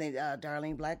 And then they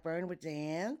Darlene Blackburn would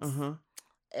dance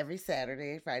every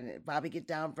Saturday. Friday, Bobby Get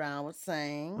Down Brown would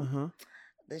sing.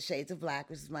 The Shades of Black,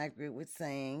 which is my group, would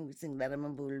sing. We'd sing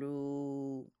Letterman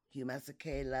Bulu, Hugh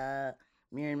Masekela,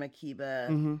 Miriam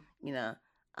Makeba,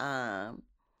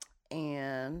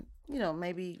 and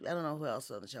maybe I don't know who else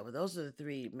was on the show, but those are the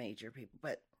three major people.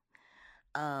 But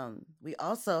we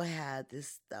also had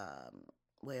this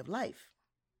way of life.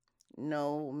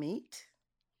 No meat.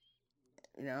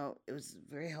 It was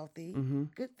very healthy.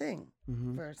 Good thing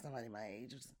for somebody my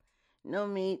age. It was no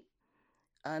meat,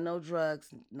 no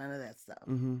drugs, none of that stuff.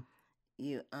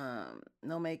 You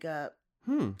no makeup.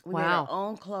 We made our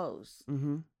own clothes.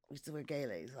 We used to wear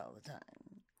galas all the time.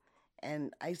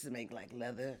 And I used to make like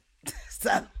leather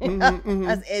stuff.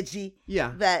 That's edgy.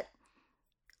 Yeah. But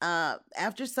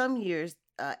after some years,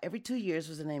 every 2 years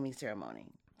was a naming ceremony.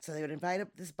 So they would invite up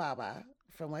this Baba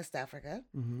from West Africa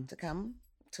to come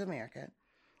to America,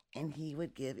 and he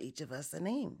would give each of us a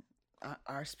name,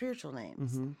 our spiritual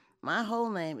names. My whole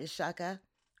name is Chaka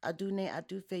Adune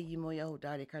Adufe Yimoya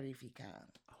Hodari Karifi Kahn.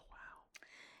 Oh wow!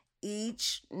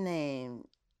 Each name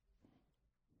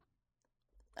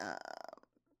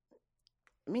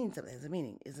means something. Has a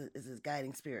meaning. Is his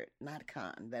guiding spirit, not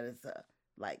Kahn. That is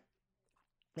like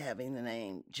having the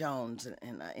name Jones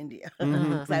in India.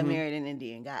 Because I married an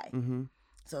Indian guy.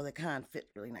 So the Kahn fit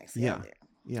really nicely out there.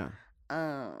 Yeah.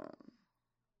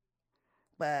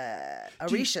 But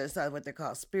Orishas are what they're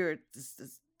called. Spirits. The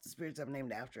spirits are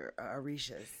named after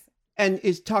Orishas. And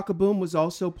is Takaboom was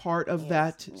also part of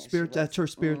that spirit? That's her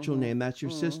spiritual name. That's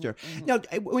your sister. Now,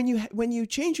 when you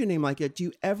change your name like that, do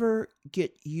you ever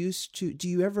get used to?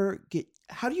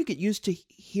 How do you get used to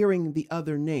hearing the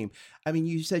other name? I mean,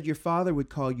 you said your father would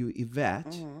call you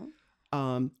Yvette.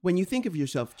 When you think of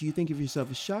yourself, do you think of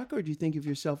yourself as Chaka or do you think of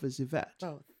yourself as Yvette?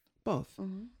 Both.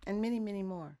 And many, many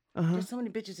more. There's so many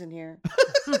bitches in here.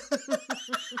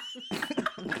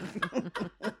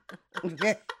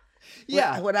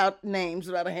 Yeah. Without names,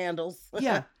 without handles.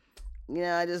 Yeah.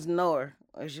 I just know her.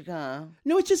 Or she come.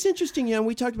 No, it's just interesting.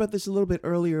 We talked about this a little bit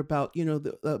earlier about,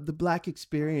 the Black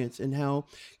experience and how,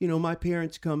 my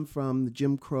parents come from the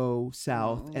Jim Crow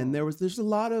South. And there's a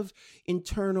lot of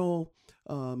internal,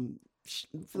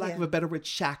 for lack of a better word,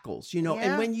 shackles,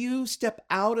 and when you step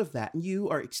out of that and you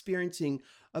are experiencing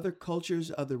other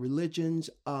cultures, other religions,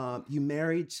 you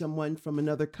married someone from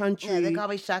another country. Yeah, they call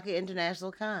me Chaka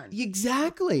International Kahn.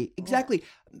 Exactly.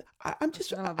 I'm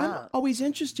always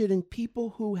interested in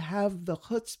people who have the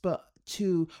chutzpah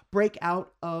to break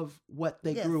out of what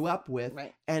they grew up with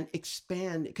and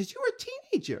expand, because you were a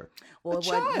teenager, a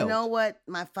child. You know what?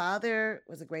 My father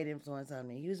was a great influence on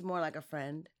me. He was more like a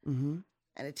friend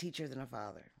and a teacher than a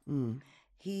father.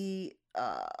 He,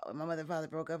 when my mother and father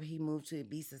broke up, he moved to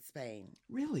Ibiza, Spain.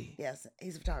 Really? Yes,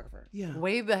 he's a photographer. Yeah.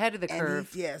 Way ahead of the curve.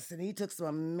 And he took some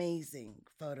amazing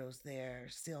photos there,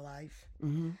 still life.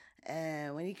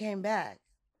 And when he came back,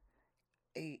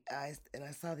 I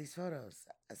saw these photos.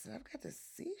 I said, I've got to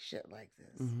see shit like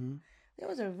this. There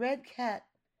was a red cat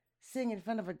sitting in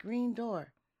front of a green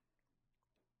door.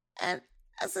 And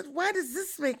I said, why does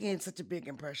this make such a big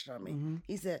impression on me?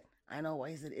 He said, I know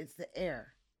why. He said, it's the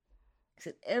air. He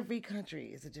said, every country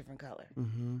is a different color.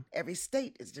 Every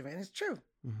state is different. And it's true.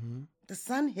 The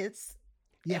sun hits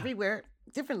everywhere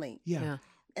differently. Yeah.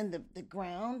 And the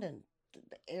ground and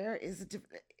the air is it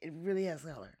really has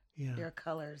color. Yeah. There are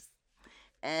colors.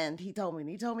 And he told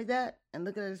me that, and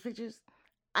looking at his pictures,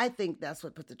 I think that's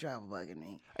what put the travel bug in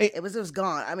me. It was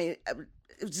gone. I mean,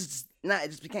 it was just not. It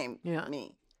just became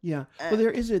me. Yeah. Well,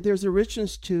 there's a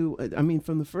richness to. I mean,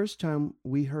 from the first time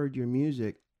we heard your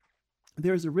music,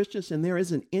 there's a richness, and there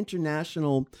is an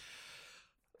international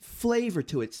flavor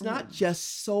to it. It's not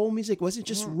just soul music. It wasn't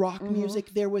just rock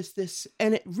music. There was this,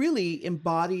 and it really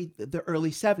embodied the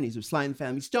early 70s of Sly and the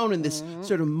Family Stone and this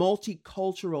sort of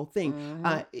multicultural thing.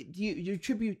 You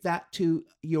attribute that to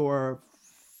your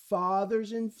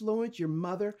father's influence, your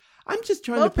mother? I'm just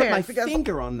trying to put my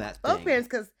finger on that thing. Both parents,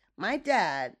 because my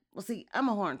dad, well, see, I'm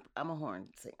a horn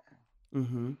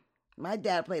singer. My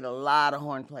dad played a lot of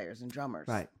horn players and drummers.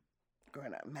 Right.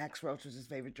 growing up. Max Roach was his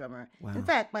favorite drummer. Wow. In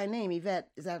fact, my name, Yvette,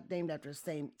 is named after a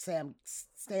Stan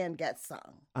Getz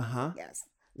song. Uh-huh. Yes.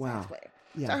 Wow. Sax player.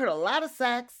 Yeah. So I heard a lot of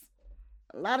sax,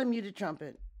 a lot of muted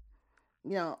trumpet,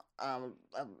 and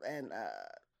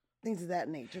things of that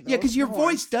nature. Yeah, because your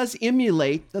voice does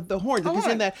emulate the horn. Because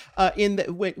Horn.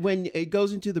 when it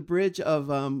goes into the bridge of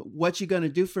 "What You Gonna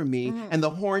Do for Me," and the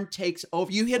horn takes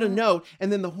over, you hit a note,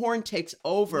 and then the horn takes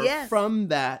over from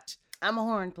that. I'm a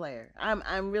horn player.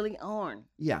 I'm really a horn.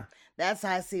 Yeah, that's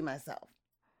how I see myself.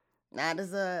 Not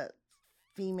as a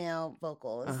female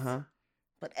vocalist,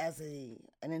 but as an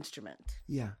instrument.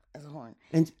 Yeah, as a horn.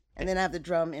 And then I have the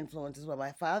drum influence as well.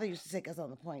 My father used to take us on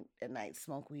the point at night,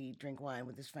 smoke weed, drink wine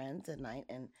with his friends at night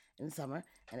and in the summer,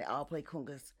 and they all play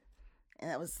congas. And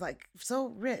that was like so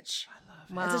rich. I love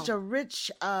it. Wow. It's such a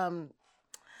rich,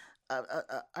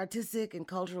 artistic and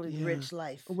culturally rich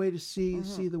life. A way to see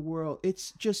the world.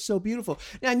 It's just so beautiful.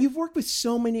 Now, and you've worked with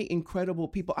so many incredible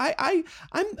people. I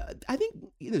think,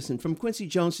 listen, from Quincy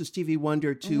Jones to Stevie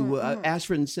Wonder to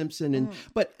Ashford and Simpson,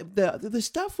 but the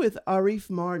stuff with Arif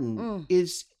Mardin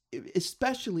is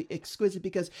especially exquisite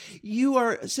because you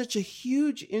are such a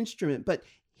huge instrument, but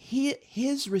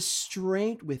his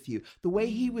restraint with you, the way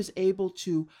he was able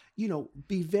to,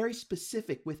 be very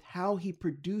specific with how he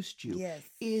produced you,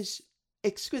 is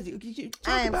exquisite. Could you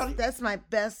talk about it? That's my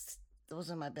best. Those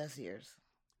are my best years.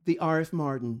 The Arif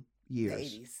Mardin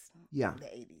years. The 80s. Yeah. The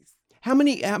 80s. How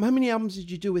many albums did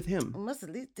you do with him? I must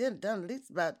have done at least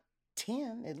about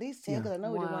 10, because I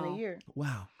know we did one a year.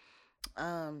 Wow.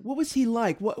 What was he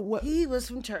like? What? He was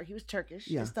from Turkey. He was Turkish,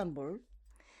 Yeah. Istanbul,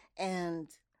 and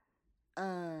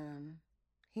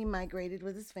he migrated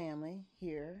with his family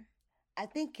here. I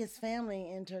think his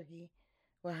family in Turkey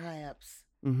were high ups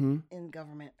in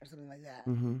government or something like that.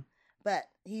 But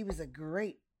he was a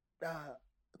great.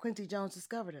 Quincy Jones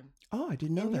discovered him. Oh, I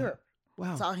didn't know in that. Europe.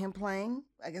 Wow. Saw him playing,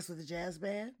 I guess, with a jazz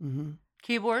band.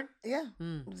 Keyboard? Yeah,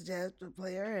 he was a jazz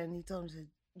player, and he told him, he said,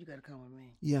 "You got to come with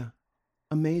me." Yeah.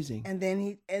 Amazing. And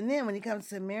then when he comes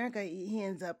to America, he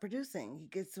ends up producing. He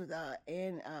gets with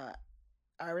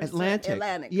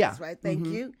Atlantic. Yeah. That's right. Thank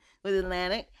you. With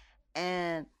Atlantic.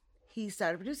 And he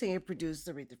started producing. He produced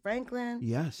Aretha Franklin.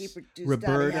 Yes. He produced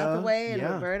Roberta. Donny Hathaway and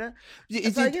Roberta.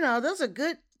 Those are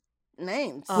good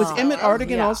names. Was Emmett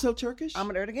Artigan also Turkish?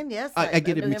 Emmett Artigan, yes. I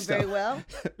get it know mixed him very up.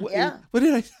 well. Yeah. What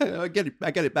did I say? I get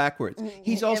it backwards.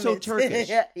 He's also Emmett. Turkish.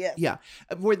 Yes. Yeah.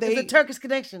 Were they? It's a Turkish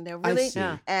connection. They're really see.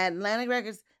 at Atlantic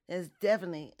Records is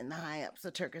definitely in the high ups,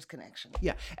 a Turkish connection.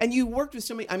 Yeah. And you worked with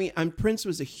so many. I mean, Prince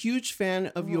was a huge fan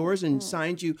of yours and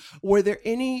signed you. Were there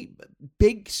any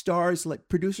big stars, like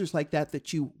producers like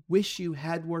that you wish you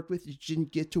had worked with, that you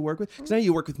didn't get to work with? Because now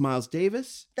you work with Miles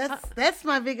Davis. That's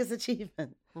my biggest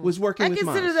achievement. Was working with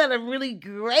Miles. I consider that a really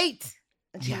great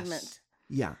achievement. Yes.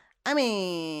 Yeah. I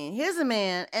mean, here's a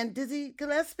man, and Dizzy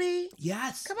Gillespie.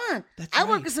 Yes. Come on. That's I right.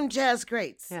 work with some jazz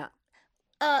greats. Yeah.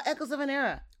 Echoes of an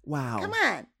Era. Wow. Come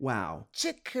on. Wow.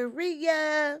 Chick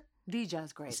Corea. The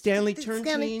jazz great. Stanley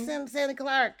Turntine. Stanley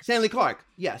Clark. Stanley Clark.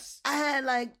 Yes. I had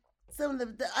like some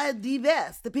of I had the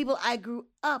best, the people I grew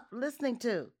up listening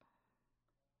to.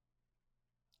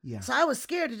 Yeah. So I was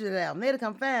scared to do that album. They had to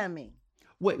come find me.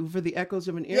 Wait, for the Echoes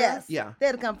of an Era? Yes. Yeah. They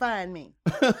had to come find me.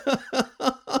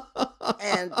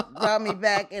 And brought me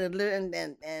back and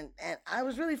I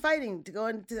was really fighting to go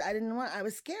into. I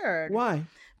was scared. Why?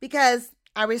 Because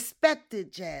I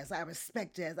respected jazz. I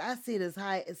respect jazz. I see it as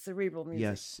high as cerebral music.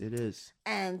 Yes, it is.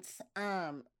 And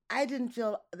I didn't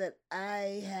feel that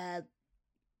I had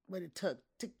what it took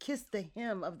to kiss the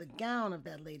hem of the gown of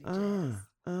that lady jazz.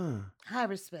 High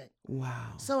respect.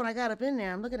 Wow. So when I got up in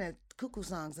there, I'm looking at cuckoo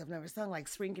songs I've never sung, like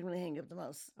Spring Can Really Hang Up the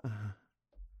Most.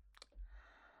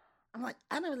 I'm like,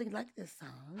 I don't really like this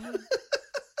song.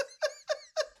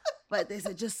 But they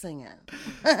said, just sing it.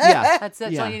 Yeah. That's all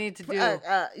you need to do.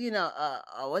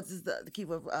 What's the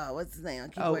keyboard? What's his name?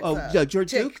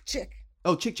 George Duke? Chick.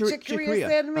 Oh, Chick Corea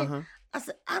said to me, I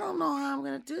said, I don't know how I'm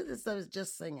going to do this. So it's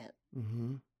just sing it.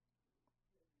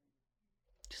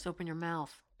 Just open your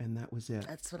mouth. And that was it.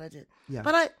 That's what I did. Yeah.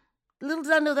 But little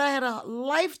did I know that I had a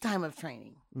lifetime of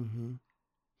training.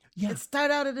 Yeah. It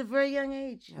started out at a very young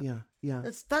age. Yeah.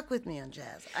 It stuck with me on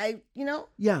jazz.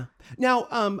 Yeah.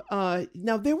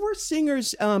 Now there were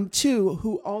singers too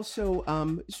who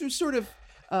also sort of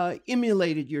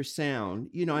emulated your sound.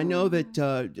 I know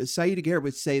that Saida Garrett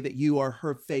would say that you are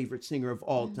her favorite singer of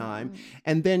all time.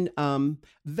 And then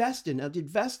Vesta. Now, did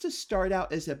Vesta start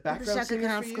out as a background the Chaka singer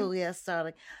Kahn for you? School, yes,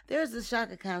 starting. There's the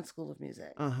Chaka Kahn School of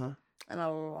Music. Uh-huh. And a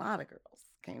lot of girls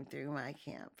came through my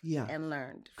camp and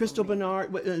learned. Crystal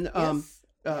Bernard.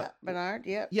 Bernard,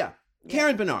 yep. Yeah.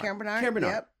 Karen Bernard. Karen Bernard,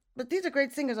 yep. But these are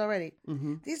great singers already.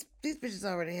 Mm-hmm. These bitches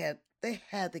already had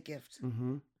the gift.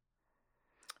 Mm-hmm.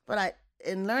 But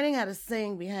in learning how to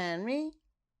sing behind me,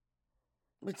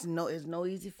 which is no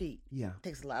easy feat. Yeah.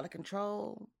 Takes a lot of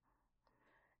control.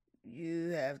 You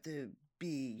have to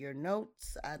be your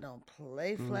notes. I don't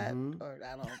play flat or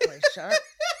I don't play sharp.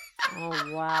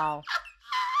 Oh, wow.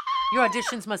 Your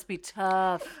auditions must be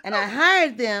tough. And I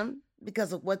hired them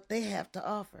because of what they have to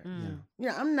offer. Yeah. You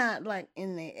know, I'm not like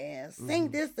in their ass.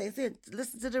 Sing this, they said,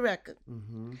 listen to the record.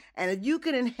 Mm-hmm. And if you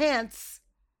can enhance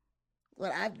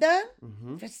what I've done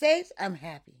for stage, I'm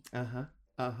happy. Uh-huh.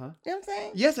 Uh-huh. You know what I'm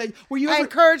saying? Yes, I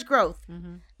encourage growth.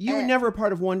 You were never a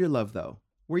part of Wonder Love, though.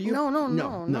 Were you?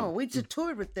 No. We just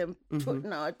toured with them.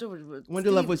 No, I toured with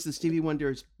Wonder Love was the Stevie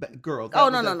Wonder's girl. No.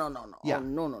 Yeah.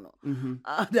 No. Mm-hmm.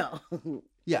 No.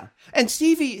 Yeah. And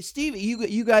Stevie,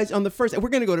 you guys on the first, we're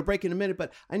going to go to break in a minute,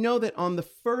 but I know that on the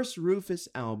first Rufus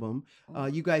album,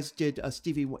 you guys did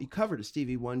you covered a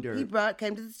Stevie Wonder. He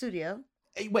came to the studio.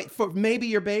 Hey, wait, for Maybe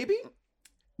Your Baby?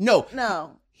 No.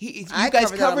 You guys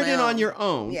covered it on your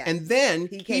own. Yes. And then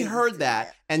he heard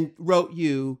that and wrote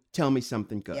you Tell Me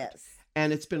Something Good. Yes.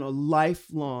 And it's been a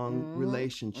lifelong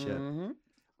relationship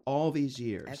all these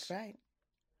years. That's right.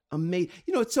 Amazing.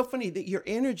 You know, it's so funny that your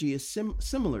energy is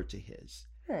similar to his.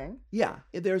 Okay. Yeah,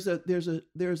 there's a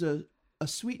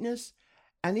sweetness,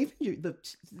 and even the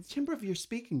timbre of your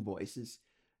speaking voice is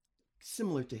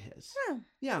similar to his.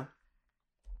 Yeah.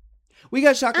 We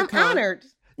got Chaka Kahn. I'm honored.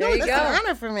 There you that's go. an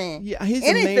honor for me. Yeah, he's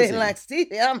Anything amazing. like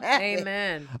Stevie, I'm happy.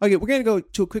 Amen. Okay, we're gonna go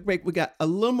to a quick break. We got a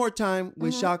little more time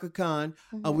with Chaka Kahn.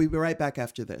 We'll be right back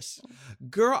after this.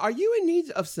 Girl, are you in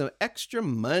need of some extra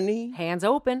money? Hands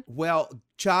open. Well,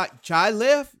 try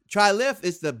Lyft. Try Lyft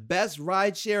is the best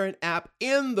ride-sharing app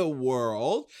in the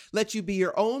world. Lets you be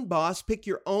your own boss, pick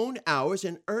your own hours,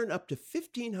 and earn up to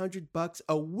 $1,500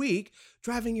 a week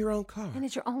driving your own car. And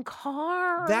it's your own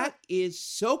car. That is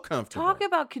so comfortable. Talk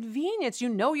about convenience. You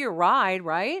know your ride,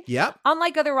 right? Yep.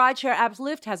 Unlike other rideshare apps,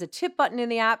 Lyft has a tip button in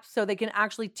the app so they can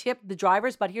actually tip the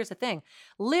drivers. But here's the thing.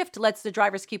 Lyft lets the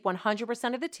drivers keep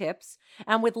 100% of the tips.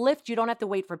 And with Lyft, you don't have to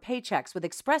wait for paychecks. With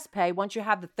Express Pay, once you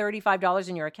have the $35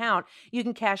 in your account, you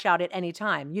can cash out at any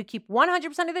time. You keep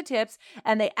 100% of the tips,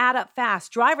 and they add up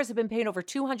fast. Drivers have been paying over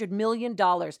 $200 million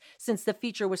since the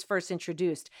feature was first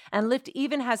introduced. And Lyft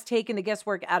even has taken the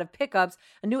guesswork out of pickups.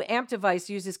 A new AMP device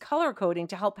uses color coding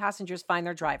to help passengers find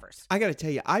their drivers. I got to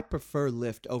tell you, I prefer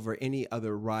Lyft over any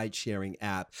other ride-sharing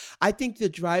app. I think the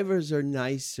drivers are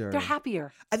nicer. They're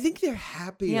happier. I think they're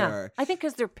happier. Yeah, I think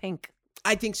because they're pink.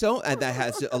 I think so. And that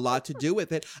has a lot to do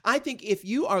with it. I think if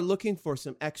you are looking for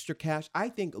some extra cash, I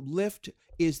think Lyft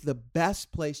is the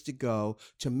best place to go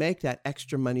to make that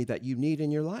extra money that you need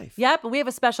in your life. Yep, we have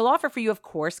a special offer for you, of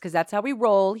course, because that's how we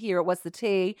roll here at What's the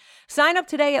Tea. Sign up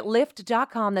today at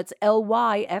Lyft.com. That's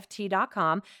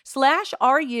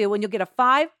LYFT.com/RU, and you'll get a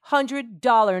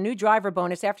 $500 new driver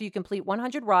bonus after you complete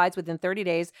 100 rides within 30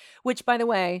 days, which, by the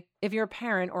way, if you're a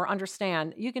parent or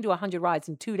understand, you can do 100 rides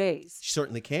in 2 days. You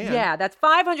certainly can. Yeah, that's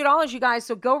 $500, you guys.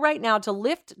 So go right now to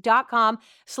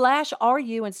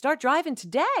Lyft.com/RU and start driving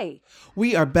today.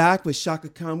 We are back with Chaka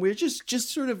Kahn. We're just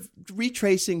sort of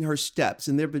retracing her steps,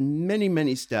 and there have been many,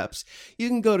 many steps. You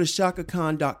can go to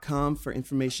chakakahn.com for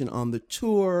information on the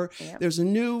tour. Yep. There's a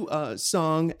new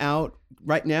song out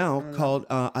right now called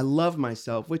I Love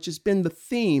Myself, which has been the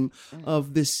theme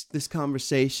of this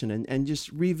conversation and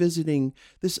just revisiting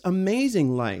this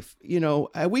amazing life. You know,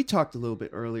 we talked a little bit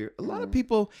earlier. A lot of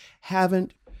people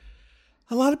haven't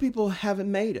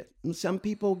made it. And some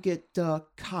people get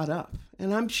caught up.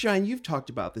 And I'm sure, and you've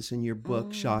talked about this in your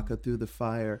book, Chaka, Through the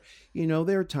Fire. You know,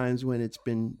 there are times when it's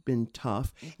been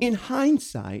tough. In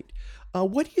hindsight,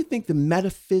 what do you think the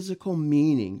metaphysical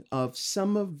meaning of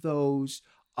some of those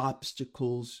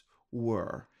obstacles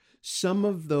were? Some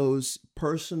of those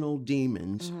personal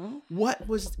demons. What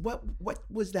was that? What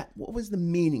was the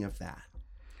meaning of that?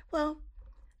 Well,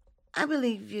 I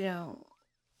believe,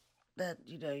 that,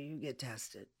 you get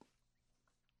tested.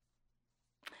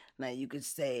 Now, you could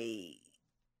say,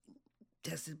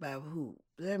 tested by who?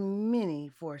 There are many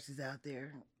forces out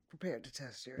there prepared to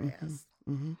test your ass.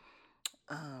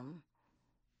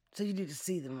 So you need to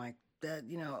see them like that,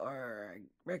 or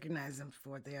recognize them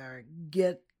for what they are,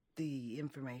 get the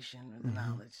information or the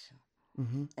knowledge,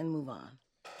 and move on.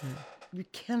 You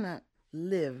cannot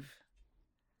live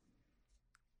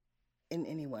in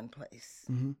any one place.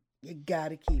 You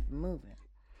gotta keep moving.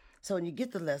 So when you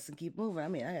get the lesson, keep moving. I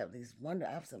mean, I have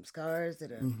some scars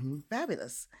that are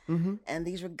fabulous. And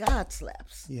these were God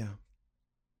slaps. Yeah.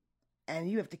 And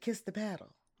you have to kiss the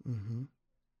paddle. And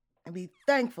be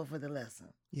thankful for the lesson.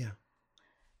 Yeah.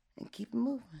 and keep it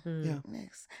moving. Yeah.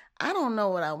 Next. I don't know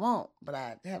what I want, but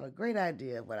I have a great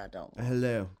idea of what I don't want.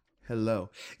 Hello.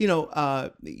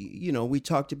 We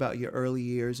talked about your early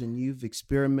years, and you've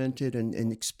experimented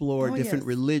and explored different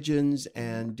religions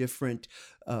and different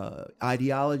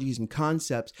ideologies and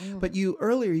concepts. But you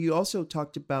also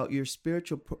talked about your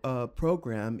spiritual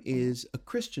program is a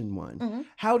Christian one.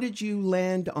 How did you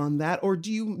land on that, or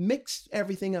do you mix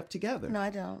everything up together? No, I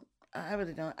don't. I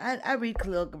really don't. I read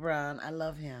Khalil Gibran. I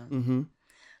love him.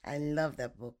 I love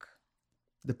that book.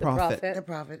 The Prophet. The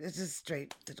Prophet. It's just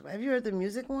straight. Have you heard the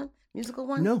musical one?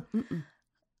 No.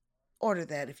 Order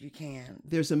that if you can.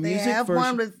 There's a music They have version.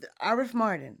 one with Arif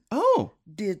Martin. Oh.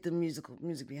 Did the music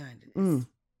behind it. It's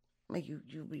make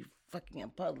you'll be fucking a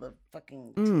puddle of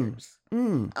fucking tears.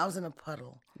 I was in a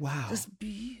puddle. Wow. Just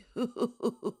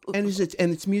beautiful. And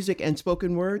it's music and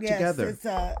spoken word together. It's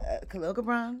Khalil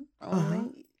Gibran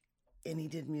only, and he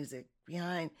did music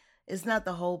behind. It's not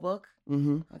the whole book,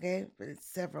 okay, but it's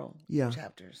several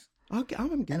chapters. Okay, I'm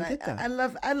gonna get that. I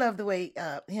love the way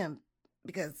him,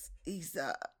 because he's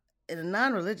in a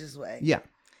non-religious way. Yeah,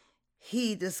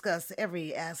 he discussed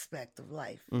every aspect of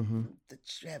life,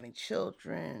 having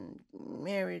children,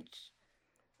 marriage.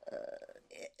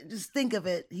 Just think of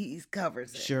it. He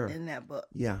covers it in that book.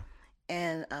 Yeah,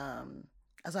 and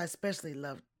so I especially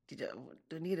love.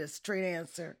 To need a straight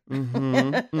answer.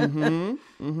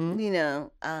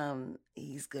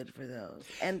 He's good for those.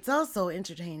 And it's also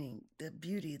entertaining, the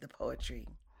beauty, the poetry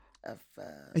of...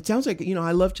 it sounds like,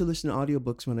 I love to listen to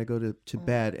audiobooks when I go to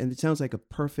bed, and it sounds like a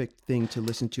perfect thing to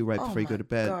listen to right before you go to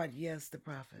bed. Oh, God, yes, the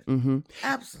Prophet.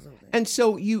 Absolutely. And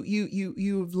so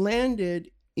you've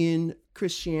landed in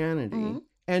Christianity,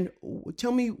 and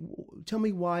tell me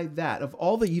why that. Of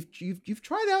all that you've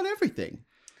tried out everything.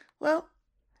 Well...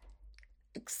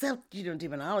 Except,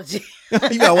 demonology.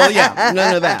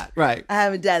 None of that. Right. I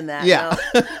haven't done that. Yeah.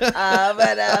 No.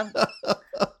 But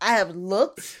I have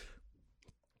looked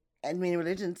at many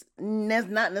religions,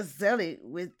 not necessarily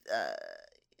with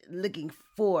looking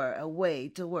for a way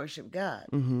to worship God.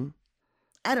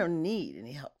 I don't need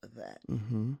any help with that.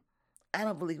 I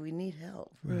don't believe we need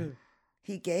help. Right.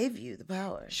 He gave you the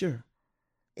power. Sure.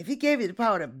 If he gave you the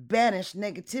power to banish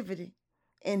negativity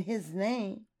in his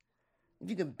name, if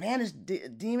you can banish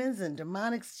demons and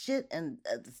demonic shit and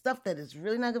the stuff that is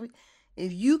really not going to be,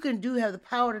 if you can have the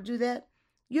power to do that,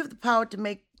 you have the power to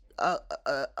make a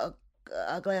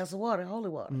glass of water, holy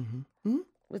water,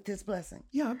 with his blessing.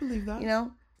 Yeah, I believe that.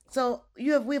 So we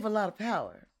have a lot of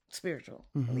power, spiritually.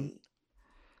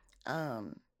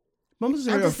 Most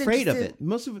are afraid of it.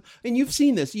 And you've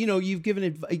seen this. You've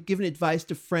given advice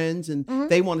to friends, and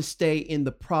they want to stay in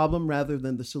the problem rather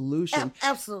than the solution.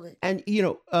 Absolutely. And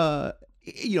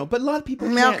but a lot of people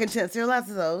malcontents. There are lots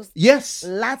of those. Yes,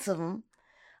 lots of them.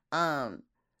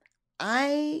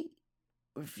 I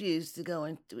refuse to go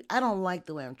into. I don't like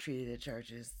the way I'm treated at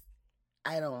churches.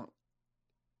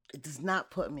 It does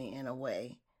not put me in a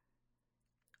way,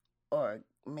 or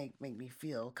make me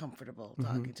feel comfortable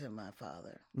talking to my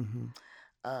Father.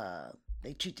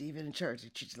 They treat you, even in church, they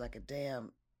treat you like a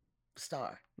damn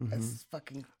star. That's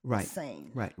fucking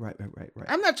insane. Right.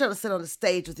 I'm not trying to sit on the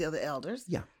stage with the other elders.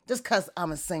 Yeah. Just because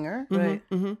I'm a singer. Right.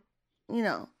 I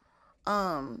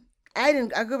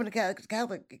grew up in a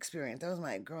Catholic experience. That was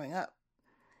my growing up.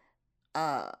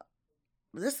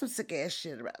 There's some sick ass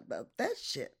shit about that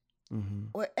shit.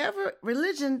 Wherever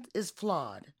religion is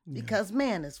flawed because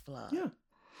man is flawed. Yeah.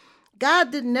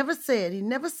 God never said, he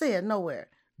never said nowhere,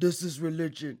 this is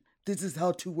religion. This is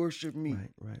how to worship me.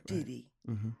 Right. Did he?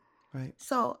 Right.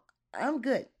 So I'm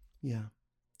good. Yeah.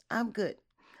 I'm good.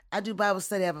 I do Bible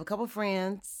study. I have a couple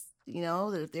friends,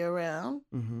 that if they're around,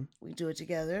 we do it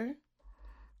together.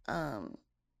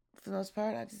 For the most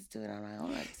part, I just do it on my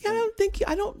own.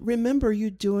 I don't remember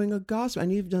you doing a gospel. I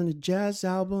know you've done a jazz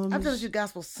album. I've done a few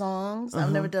gospel songs.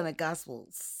 I've never done a gospel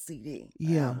CD.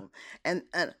 Yeah. And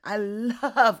I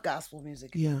love gospel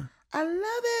music. Yeah. I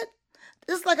love it.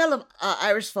 Just like I love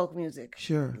Irish folk music.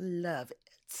 Sure. Love it.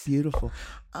 Beautiful.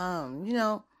 I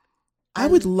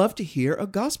would love to hear a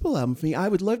gospel album from you. I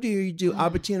would love to hear you do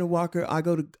Albertina Walker, I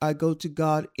go to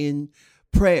God in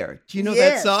prayer. Do you know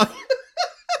that song?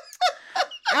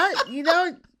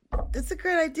 It's a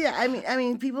great idea. I mean,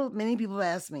 many people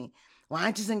ask me, why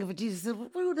aren't you singing for Jesus? I said,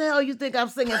 who the hell you think I'm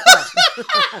singing for?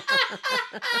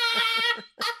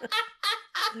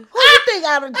 Who you think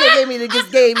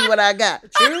gave me what I got?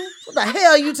 True? What the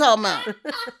hell you talking about?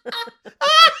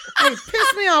 They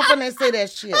piss me off when they say that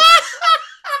shit.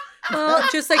 Well,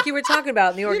 just like you were talking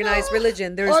about in the organized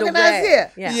religion, there's a way.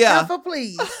 Organized, yeah. Alpha,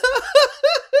 please.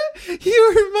 You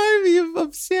remind me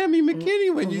of Sammy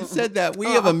McKinney when you you said that. We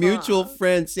have a mutual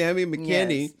friend, Sammy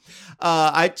McKinney. Yes.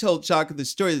 I told Chaka the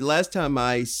story. The last time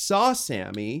I saw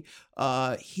Sammy,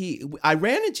 I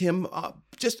ran into him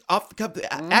just off the cuff,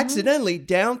 accidentally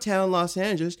downtown Los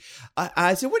Angeles.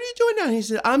 I said, "What are you doing now?" He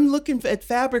said, "I'm looking at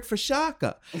fabric for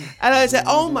Chaka." And I said,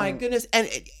 "Oh my goodness!" And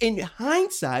in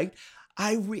hindsight,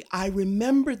 I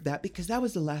remembered that because that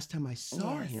was the last time I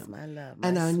saw him. My love, my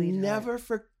and I sweetheart. never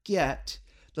forget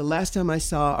the last time I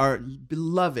saw our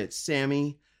beloved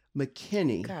Sammy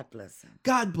McKinney. God bless him.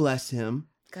 God bless him.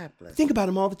 God bless Think him. about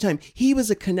him all the time. He was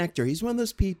a connector. He's one of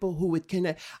those people who would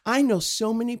connect. I know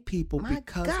so many people My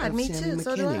because God, of me Sammy too. McKinney.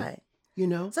 So do I. You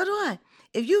know? So do I.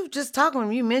 If you just talk to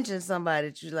him, you mention somebody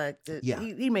that you like, Yeah.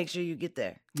 he makes sure you get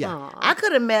there. Yeah. Aw. I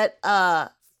could have met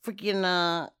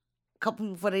freaking couple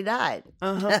people before they died.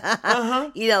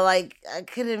 You know, like I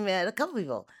could have met a couple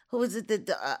people. Who was it that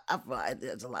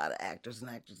there's a lot of actors and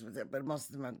actresses with it, but most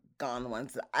of them are gone. The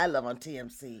ones that I love on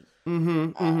TMC.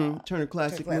 Turner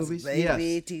Classic Movies. Baby,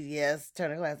 Yes. yes,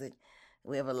 Turner Classic.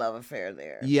 We have a love affair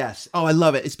there. Yes. Oh, I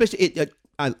love it. Especially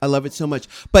I love it so much.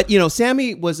 But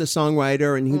Sammy was a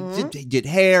songwriter, and he did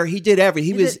hair. He did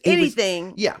everything. He did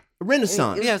anything.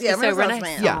 Renaissance. Yeah, I was gonna say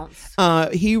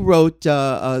Renaissance. He wrote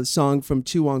a song from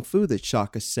Tu Wong Fu that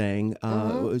Chaka sang.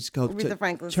 It was called Aretha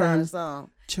Franklin sang Turn. a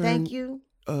song. Turn. Thank you.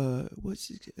 What's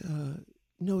it?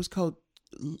 No, it's called.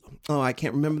 Oh, I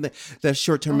can't remember the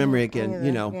short-term memory again.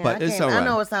 Yeah, But it's all right. I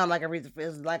know it sounds like Aretha.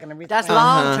 It's like an Aretha. That's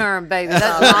Franklin. long term, baby.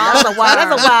 That's That's a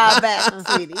while back,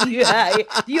 sweetie.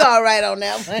 You all right on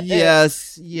that one?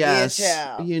 Yes. Yeah,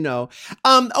 child.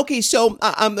 Okay, so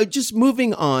just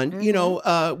moving on.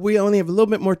 We only have a little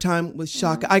bit more time with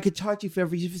Chaka. I could talk to you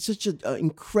forever. You have such an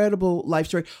incredible life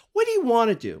story. What do you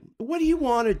want to do? What do you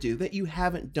want to do that you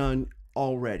haven't done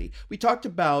already? We talked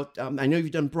about, I know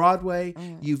you've done Broadway,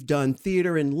 you've done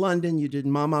theater in London, you did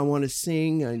Mama I Want to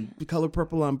Sing and Color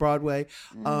Purple on Broadway.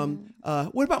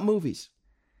 What about movies?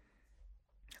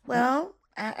 Well,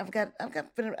 I got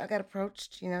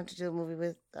approached, to do a movie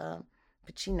with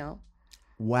Pacino.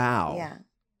 Wow. Yeah.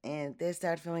 And they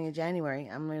start filming in January.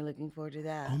 I'm really looking forward to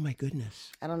that. Oh my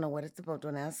goodness. I don't know what it's about.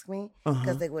 Don't ask me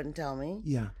because they wouldn't tell me.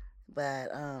 Yeah.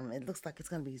 But it looks like it's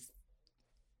going to be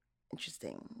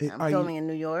interesting. I'm Are filming in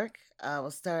New York.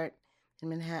 We'll start in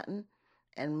Manhattan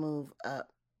and move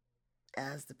up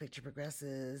as the picture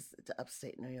progresses to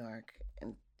upstate New York.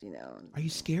 And, Are you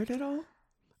scared at all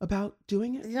about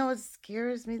doing it? You know what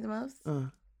scares me the most?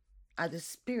 The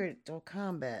spiritual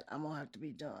combat I'm going to have to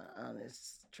be doing on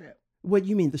this trip. What do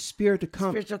you mean? The spirit of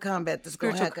combat? Spiritual combat that's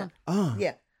going to happen.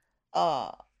 Yeah.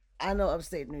 I know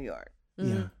upstate New York.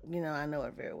 Yeah. I know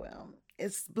it very well.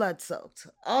 It's blood soaked.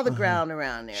 All the ground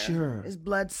around there. Sure. It's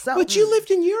blood soaked. But you lived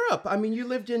in Europe. I mean, you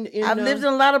lived in I've lived in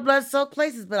a lot of blood soaked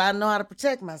places, but I know how to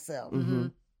protect myself.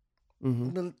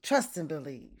 Trust and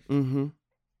believe.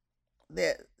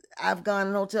 That I've gone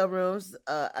in hotel rooms.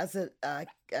 I said I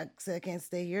can't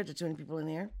stay here. There's too many people in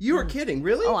here. You were kidding,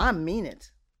 really? Oh, I mean it.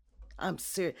 I'm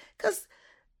serious. Because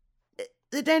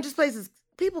the dangerous places,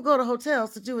 people go to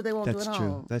hotels to do what they won't do at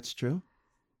home. That's true.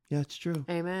 Yeah, it's true.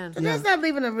 Amen. And that's not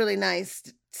leaving a really nice,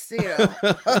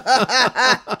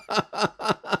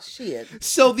 Shit.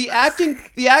 So the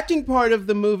acting part of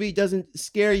the movie doesn't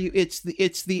scare you. It's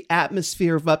the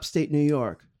atmosphere of upstate New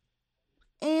York.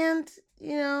 And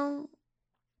yeah.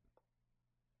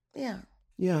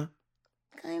 Yeah.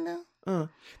 Kind of.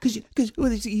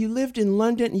 Because you lived in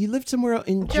London and you lived somewhere else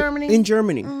in Germany. In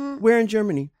Germany. Mm-hmm. Where in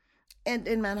Germany? And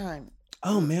in Mannheim.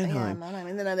 Oh, Mannheim. Yeah, Mannheim.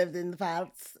 And then I lived in the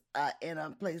Pfalz, in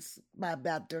a place by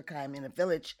Bad Dürkheim, in a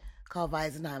village called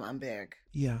Weisenheim am Berg.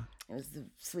 Yeah. It was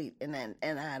sweet. And I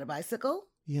had a bicycle.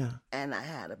 Yeah. And I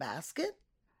had a basket.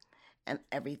 And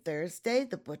every Thursday,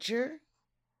 the butcher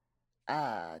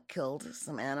killed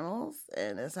some animals.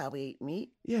 And that's how we ate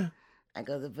meat. Yeah. I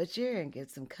go to the butcher and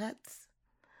get some cuts.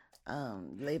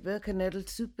 Leber,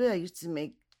 Knödelsuppe. I used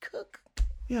to cook.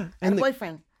 Yeah. And a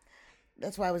boyfriend.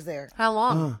 That's why I was there. How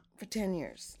long? For 10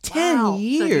 years. 10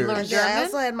 years? So you learned German? I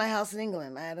also had my house in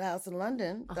England. I had a house in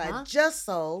London that I just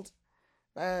sold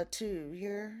 2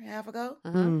 years and a half ago.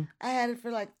 I had it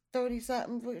for like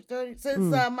 30-something, since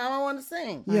Mama Wanted to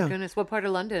Sing. My goodness. What part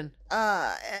of London?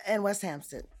 In West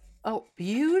Hampstead. Oh,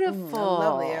 beautiful.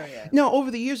 Lovely area. Now, over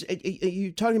the years,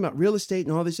 you're talking about real estate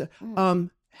and all this.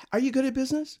 Are you good at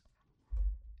business?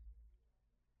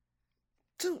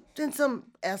 In some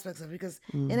aspects of it, because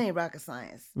it ain't rocket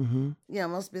science.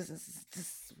 Most business is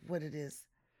just what it is.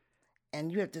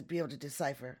 And you have to be able to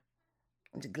decipher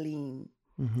and to glean,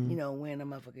 when a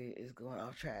motherfucker is going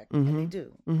off track. And they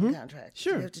do, in contract.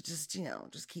 Sure. You have to just,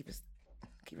 just keep it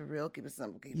real, keep it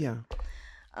simple.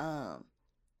 I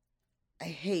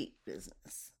hate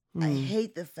business. I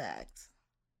hate the fact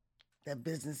that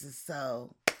business is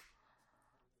so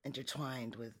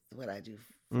intertwined with what I do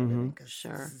for a living. Because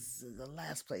this is the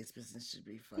last place business should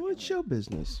be fucking. Well, it's show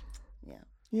business. Yeah.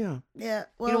 Yeah. Yeah.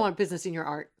 Well, you don't want business in your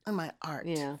art. In my art.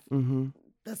 Yeah.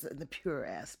 That's the pure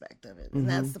aspect of it. And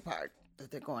that's the part that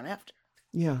they're going after.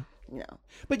 Yeah. You know.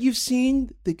 But you've seen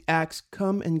the acts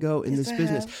come and go in this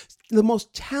business. The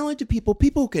most talented people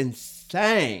who can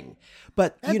sing.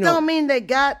 But, that don't mean they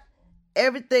got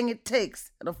everything it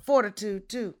takes, the fortitude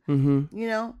too, you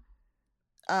know,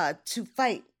 to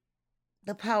fight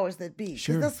the powers that be.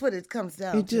 Sure. That's what it comes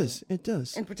down to. It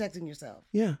does. And protecting yourself.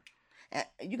 Yeah. And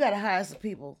you got to hire some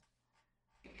people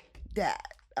that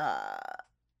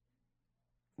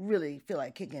really feel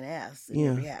like kicking ass in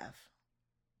your behalf.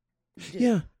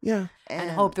 Yeah.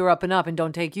 And hope they're up and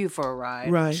don't take you for a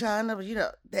ride. Right. China, you know,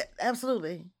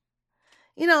 absolutely.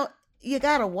 You know, you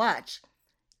got to watch.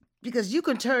 Because you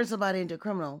can turn somebody into a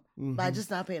criminal by just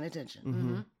not paying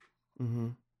attention.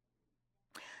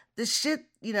 This shit,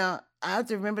 you know, I have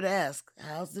to remember to ask,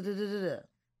 how's the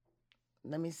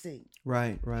Let me see.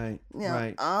 Right. You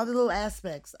know, all the little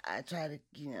aspects, I try to,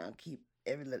 you know, keep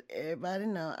everybody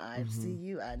know. I see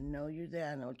you. I know you're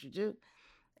there. I know what you do.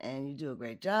 And you do a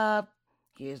great job.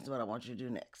 Here's what I want you to do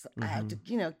next. I have to,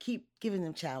 you know, keep giving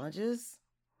them challenges,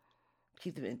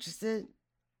 keep them interested.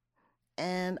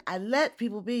 And I let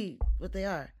people be what they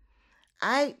are.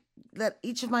 I let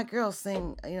each of my girls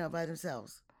sing, you know, by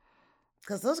themselves.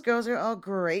 Because those girls are all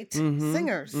great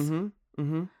singers.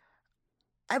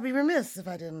 I'd be remiss if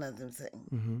I didn't let them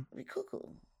sing. It'd be cuckoo.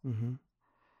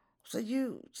 So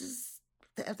you just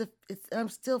have to, I'm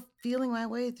still feeling my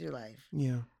way through life.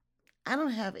 Yeah. I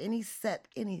don't have any set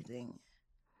anything.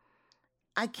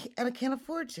 I can't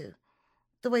afford to.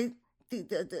 The way,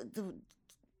 the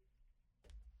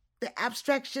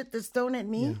abstract shit that's thrown at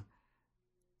me. Yeah.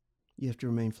 You have to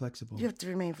remain flexible. You have to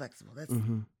remain flexible. That's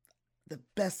the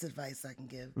best advice I can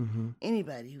give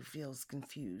anybody who feels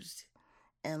confused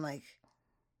and like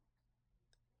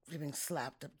you're being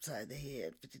slapped upside the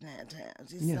head 59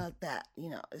 times. It's not that, you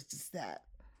know, it's just that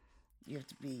you have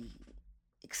to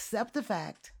accept the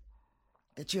fact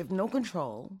that you have no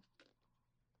control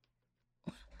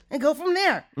and go from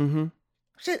there.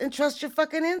 Shit, and trust your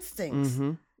fucking instincts.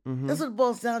 That's what it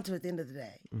boils down to at the end of the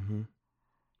day.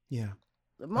 Yeah.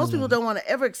 Most people don't want to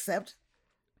ever accept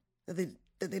that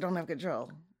they don't have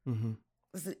control.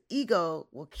 Because the ego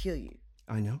will kill you.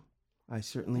 I know. I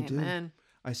certainly do. Amen.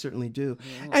 I certainly do.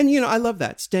 And, you know, I love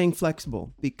that, staying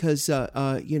flexible, because,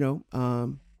 you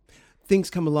know, things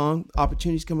come along,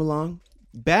 opportunities come along,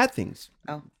 bad things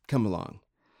come along.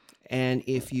 And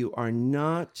if you are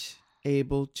not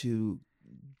able to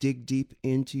dig deep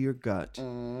into your gut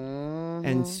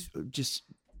and just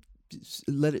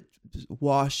let it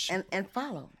wash and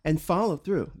follow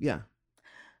through. Yeah.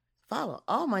 Follow.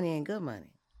 All money ain't good money.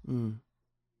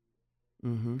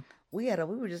 We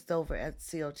were just over at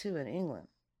CO2 in England.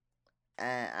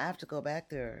 And I have to go back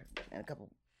there in a couple.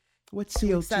 What's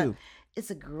CO2?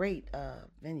 It's a great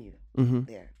venue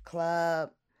there.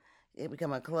 Club. It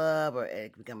become a club or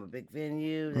it become a big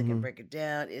venue. They can break it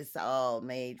down. It's all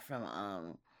made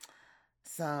from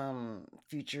some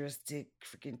futuristic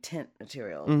freaking tent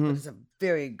material. But it's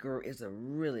it's a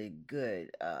really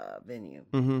good venue.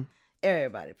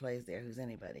 Everybody plays there who's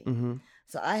anybody.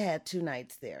 So I had 2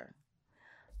 nights there.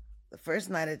 The first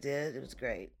night I did, it was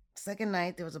great. Second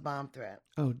night, there was a bomb threat.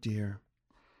 Oh, dear.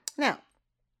 Now,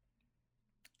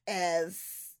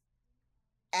 as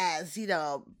you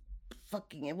know,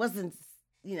 it wasn't,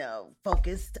 you know,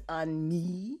 focused on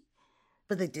me,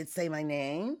 but they did say my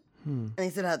name. And they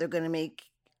said how they're going to make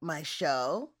my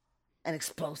show an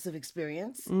explosive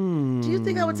experience. Do you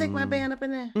think I would take my band up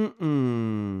in there?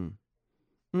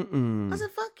 I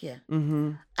said, fuck yeah.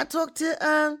 I talked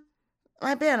to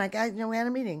my band. We had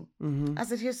a meeting. I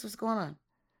said, here's what's going on.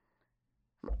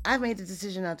 I've made the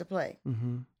decision not to play.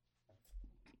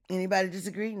 Anybody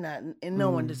disagree? Not, and no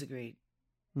one disagreed.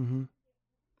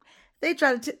 They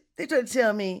tried to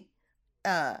tell me,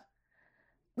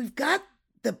 we've got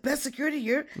the best security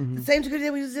here, the same security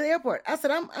that we use at the airport. I said,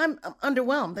 I'm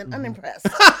underwhelmed and unimpressed.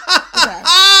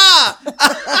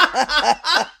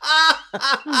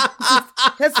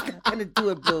 That's not gonna do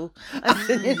it, boo. I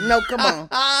said, no, come on.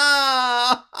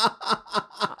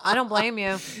 I don't blame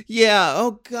you. Yeah.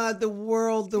 Oh God, the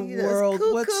world.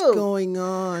 Cuckoo. What's going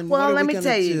on? Well, let me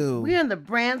tell you, we're in the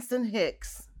Branson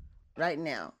Hicks right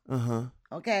now.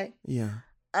 Okay. Yeah.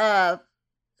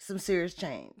 Some serious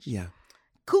change. Yeah.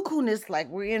 Cuckoo-ness like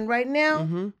we're in right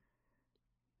now.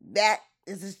 That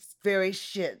is this very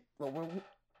shit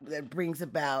that brings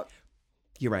about.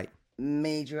 You're right.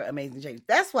 Major amazing change.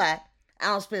 That's why I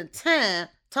don't spend time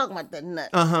talking about that nut.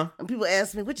 And people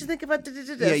ask me, what you think about this?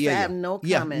 I have no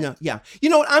comment. You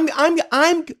know what?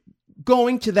 I'm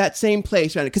going to that same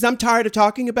place right now because I'm tired of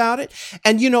talking about it.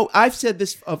 And you know, I've said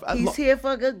this. He's here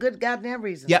for a good goddamn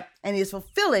reason. Yep. And he's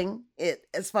fulfilling it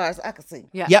as far as I can see.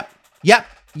 Yeah. Yep.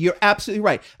 You're absolutely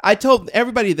right. I told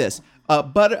everybody this.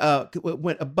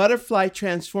 When a butterfly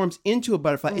transforms into a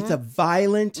butterfly, it's a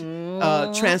violent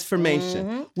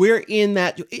transformation. We're in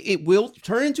that. It will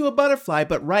turn into a butterfly,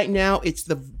 but right now it's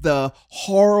the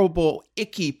horrible,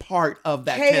 icky part of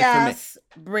that transformation. Chaos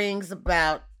brings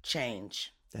about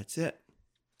change. That's it.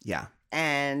 Yeah.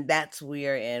 And that's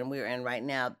we're in right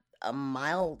now a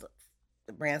mild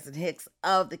Branson Hicks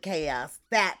of the chaos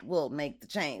that will make the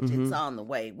change. It's on the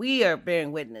way. We are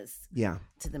bearing witness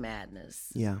to the madness.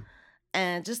 Yeah.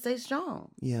 And just stay strong.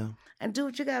 Yeah. And do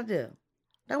what you gotta do.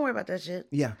 Don't worry about that shit.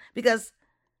 Yeah. Because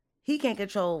he can't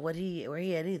control where he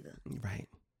at either. Right.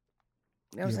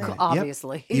 You know what I'm saying? Right.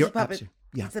 Obviously. He's a puppet.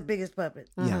 Yeah. He's the biggest puppet.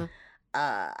 Yeah.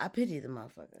 I pity the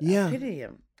motherfucker. Yeah. I pity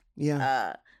him.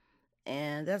 Yeah.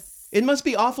 And that's... It must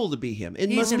be awful to be him. It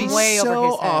must be way so over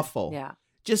his head. awful. Yeah.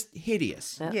 Just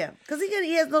hideous. Yeah. Because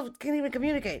can't even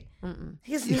communicate.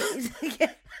 He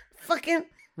can't fucking...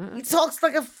 He talks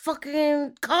like a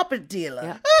fucking carpet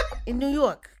dealer in New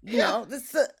York. You know,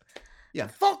 this.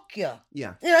 Fuck you.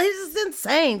 Yeah. You know, he's just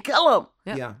insane. Kill him.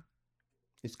 Yeah.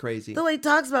 It's crazy. The way he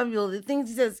talks about people, the things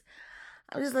he says,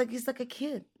 I'm just like, he's like a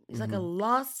kid. He's like a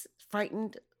lost,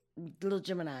 frightened little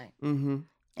Gemini.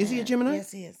 Is he a Gemini?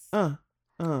 Yes, he is.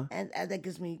 And that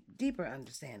gives me deeper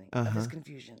understanding of his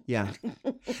confusion. Yeah.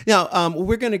 Now,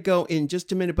 we're going to go in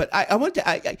just a minute, but I want to,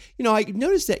 I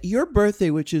noticed that your birthday,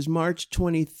 which is March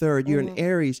 23rd, you're an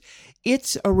Aries,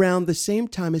 it's around the same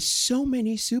time as so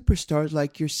many superstars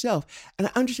like yourself. And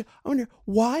I wonder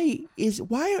why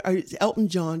are Elton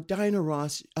John, Diana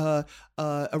Ross,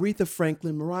 Aretha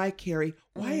Franklin, Mariah Carey,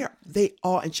 why are they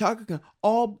all, and Chaka Kahn,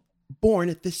 all born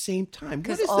at the same time?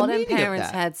 Because all their parents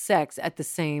had sex at the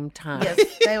same time.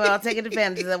 Yes, they were all taking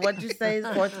advantage of that. What'd you say? It's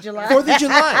 4th of July? 4th of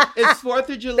July. It's 4th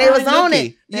of July. They was on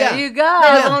it. There you go.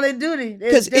 They was on their duty.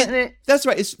 That's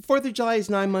right. It's 4th of July is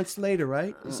 9 months later,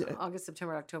 right? August,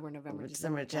 September, October, November,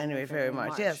 December, January, February,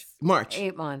 March. Yes. March.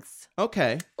 8 months.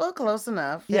 Okay. Well, close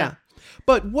enough. Yeah.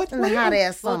 But what? In the hot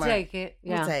ass summer. We'll take it.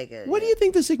 Yeah. We'll take it. What do you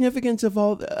think the significance of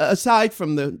all, aside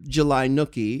from the July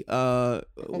nookie? I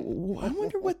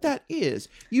wonder what that is.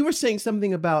 You were saying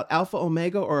something about Alpha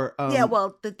Omega, or yeah.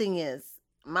 Well, the thing is,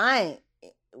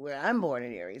 where I'm born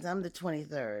in Aries, I'm the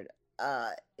 23rd.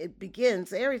 Aries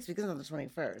begins on the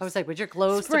 21st. I was like, but you're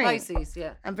close to Pisces.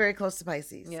 Yeah. I'm very close to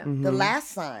Pisces. Yeah. The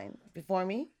last sign before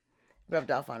me rubbed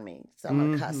off on me, so I'm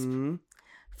on the cusp.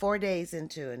 4 days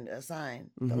into a sign,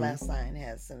 the last sign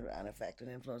has an effect, an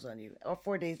influence on you. Or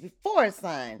 4 days before a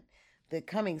sign, the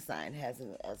coming sign has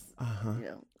you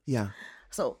know. Yeah.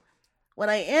 So what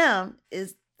I am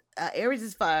is Aries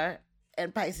is fire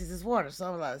and Pisces is water. So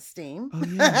I'm a lot of steam, a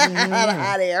lot of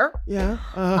hot air. Yeah.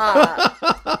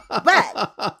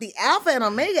 But the Alpha and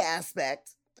Omega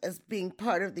aspect as being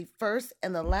part of the first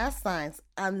and the last signs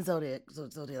on the zodiac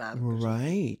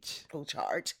right.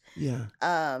 chart. Yeah.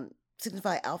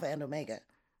 Signify Alpha and Omega,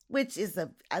 which is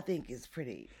I think is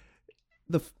pretty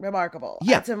remarkable.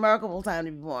 Yeah. It's a remarkable time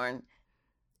to be born.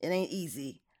 It ain't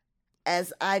easy.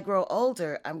 As I grow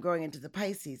older, I'm growing into the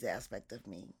Pisces aspect of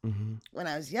me. When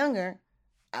I was younger,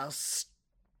 I was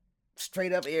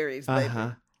straight up Aries, baby.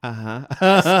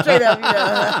 Straight up, you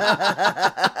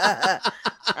know.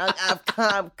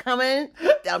 I'm coming.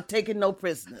 I'm taking no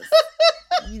prisoners.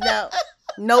 You know.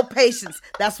 No patience.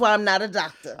 That's why I'm not a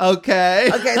doctor. Okay.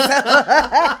 So that's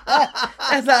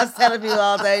what I was telling people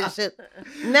all day and shit.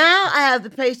 Now I have the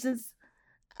patience.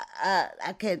 I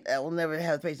will never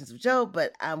have the patience with Joe,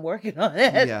 but I'm working on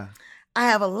it. Yeah. I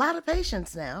have a lot of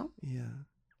patience now. Yeah.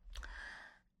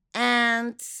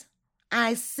 And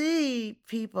I see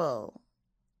people.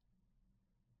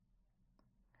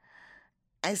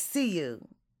 I see you.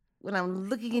 When I'm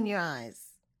looking in your eyes,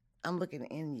 I'm looking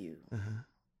in you.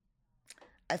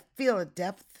 I feel a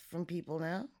depth from people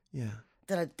now. Yeah.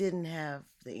 That I didn't have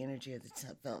the energy of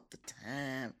felt the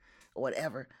time or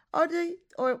whatever.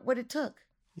 Or what it took.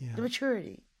 Yeah. The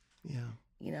maturity. Yeah.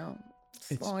 You know,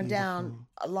 slowing down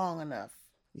long enough.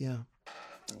 Yeah.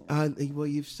 Well,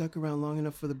 you've stuck around long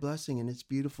enough for the blessing, and it's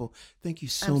beautiful. Thank you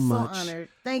so much. I'm so honored.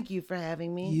 Thank you for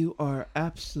having me. You are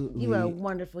absolutely... You are a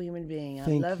wonderful human being. I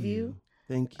love you.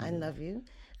 Thank you. I love you.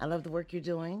 I love the work you're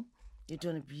doing. You're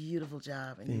doing a beautiful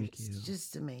job. And Thank you.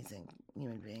 Just amazing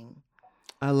human being.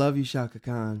 I love you, Chaka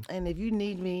Kahn. And if you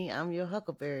need me, I'm your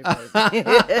Huckleberry baby. Thank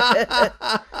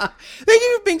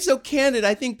you for being so candid.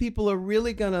 I think people are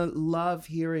really going to love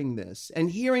hearing this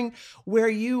and hearing where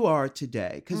you are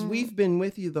today, because we've been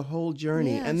with you the whole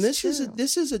journey. Yeah, and it's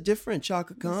this is a different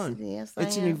Chaka Kahn. Yes,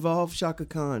 it's an am. evolved Chaka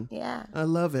Kahn. Yeah. I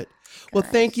love it. Well,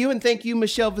 thank you, and thank you,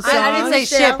 Michelle Visage. I didn't say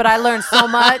Michelle. shit, but I learned so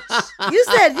much. You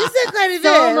said quite a bit.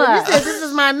 So much. You said this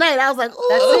is my night. I was like, ooh,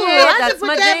 That's it. I That's should put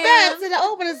my that jam. back to the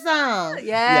opening song.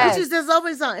 Yes. This is this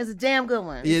opening song. It's a damn good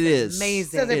one. It is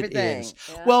amazing. Says It everything. is.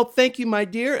 Yeah. Well, thank you, my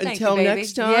dear. Thank Until you, baby.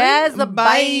 next time. Yes,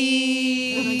 bye.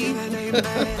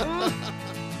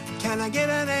 Can I get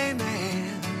an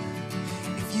amen?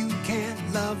 If you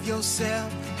can't love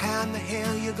yourself, how in the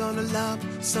hell you gonna love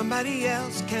somebody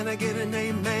else? Can I get an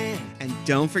amen? And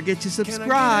don't forget to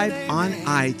subscribe on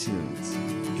iTunes.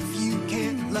 If you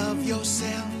can't love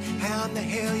yourself, how in the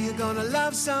hell you gonna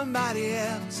love somebody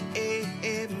else?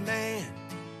 Amen.